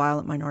minority, a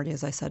violent minority,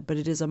 as I said, but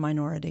it is a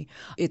minority.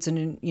 It's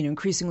an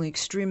increasingly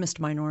extremist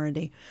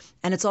minority.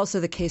 And it's also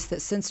the case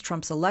that since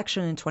Trump's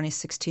election in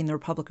 2016, the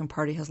Republican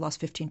Party has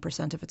lost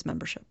 15% of its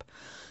membership.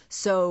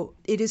 So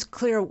it is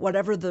clear,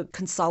 whatever the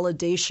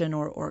consolidation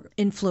or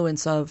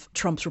influence of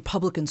Trump's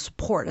Republican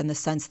support, in the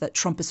sense that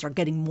Trumpists are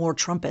getting more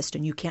Trumpist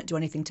and you can't do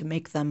anything to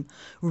make them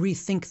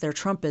rethink their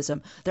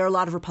Trumpism, there are a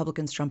lot of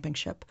Republicans jumping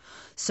ship.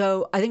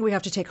 So I think we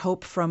have to take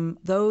hope from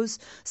those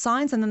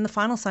signs. And then the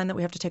final sign that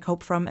we have to take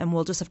hope from, and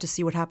we'll just have to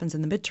see what happens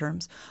in the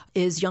midterms,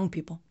 is young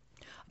people.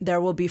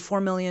 There will be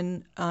 4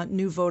 million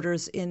new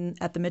voters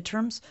at the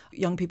midterms,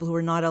 young people who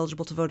were not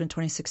eligible to vote in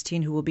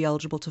 2016 who will be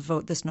eligible to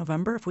vote this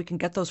November. If we can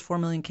get those 4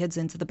 million kids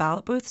into the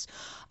ballot booths,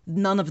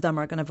 none of them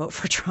are going to vote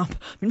for Trump.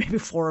 I mean, maybe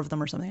 4 of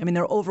them or something. I mean,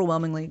 they're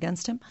overwhelmingly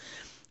against him.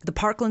 The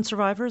Parkland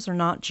survivors are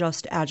not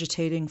just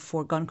agitating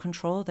for gun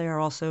control. They are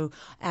also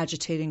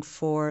agitating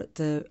for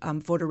the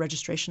voter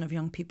registration of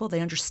young people. They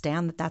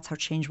understand that that's how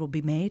change will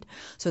be made.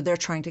 So they're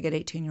trying to get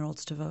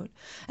 18-year-olds to vote.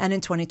 And in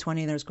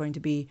 2020, there's going to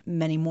be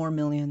many more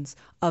millions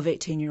of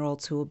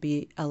 18-year-olds who will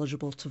be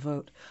eligible to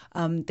vote.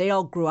 They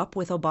all grew up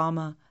with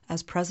Obama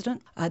as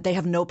president. They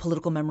have no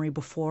political memory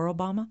before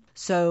Obama.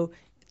 So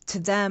to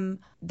them,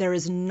 there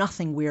is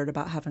nothing weird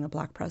about having a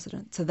black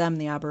president. To them,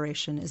 the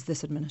aberration is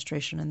this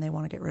administration, and they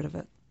want to get rid of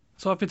it.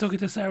 So I've been talking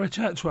to Sarah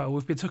Churchwell.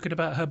 We've been talking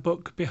about her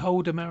book,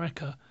 Behold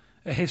America,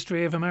 A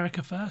History of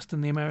America First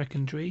and the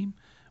American Dream,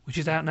 which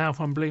is out now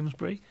from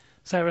Bloomsbury.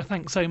 Sarah,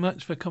 thanks so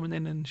much for coming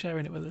in and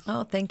sharing it with us.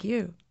 Oh, thank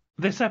you.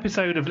 This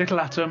episode of Little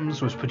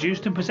Atoms was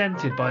produced and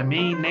presented by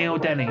me, Neil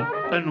Denny,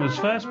 and was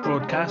first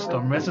broadcast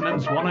on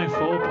Resonance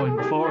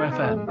 104.4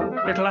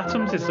 FM. Little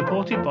Atoms is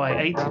supported by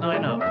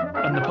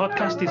 89UP, and the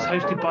podcast is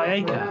hosted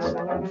by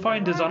Acast.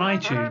 Find us on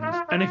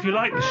iTunes, and if you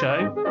like the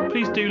show,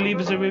 please do leave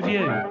us a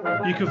review.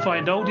 You can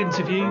find old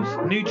interviews,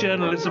 new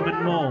journalism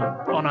and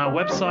more on our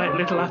website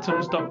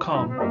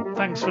littleatoms.com.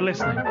 Thanks for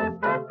listening.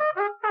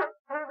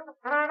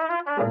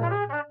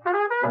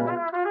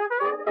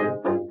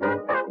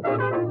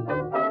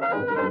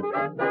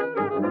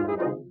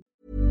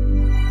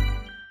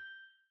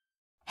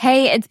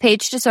 Hey, it's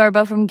Paige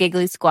DeSorbo from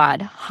Giggly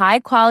Squad.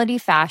 High quality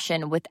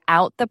fashion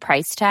without the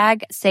price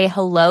tag. Say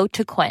hello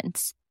to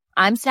Quince.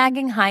 I'm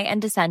snagging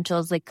high-end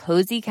essentials like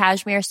cozy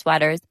cashmere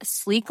sweaters,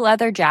 sleek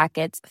leather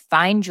jackets,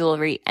 fine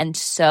jewelry, and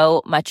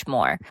so much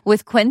more.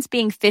 With Quince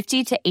being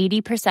 50 to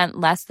 80%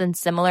 less than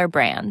similar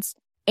brands.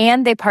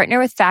 And they partner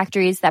with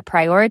factories that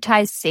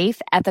prioritize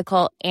safe,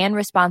 ethical, and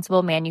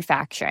responsible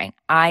manufacturing.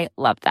 I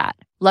love that.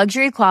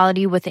 Luxury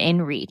quality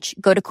within reach.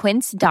 Go to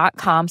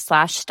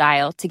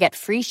quince.com/style to get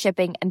free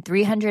shipping and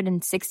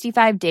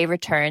 365-day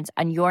returns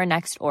on your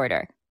next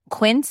order.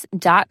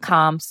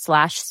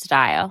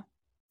 Quince.com/style.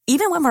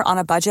 Even when we're on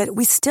a budget,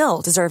 we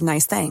still deserve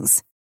nice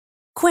things.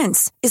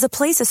 Quince is a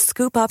place to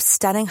scoop up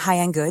stunning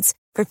high-end goods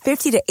for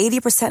 50 to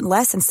 80%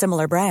 less than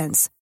similar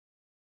brands.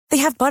 They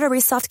have buttery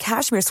soft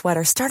cashmere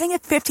sweaters starting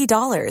at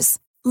 $50,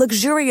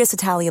 luxurious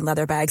Italian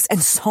leather bags,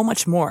 and so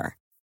much more.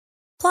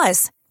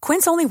 Plus,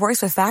 Quince only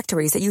works with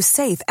factories that use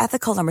safe,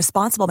 ethical, and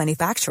responsible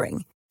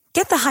manufacturing.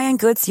 Get the high-end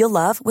goods you'll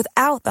love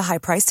without the high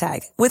price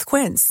tag with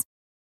Quince.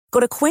 Go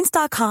to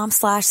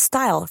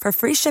quince.com/style for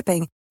free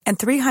shipping and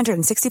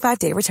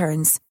 365-day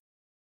returns.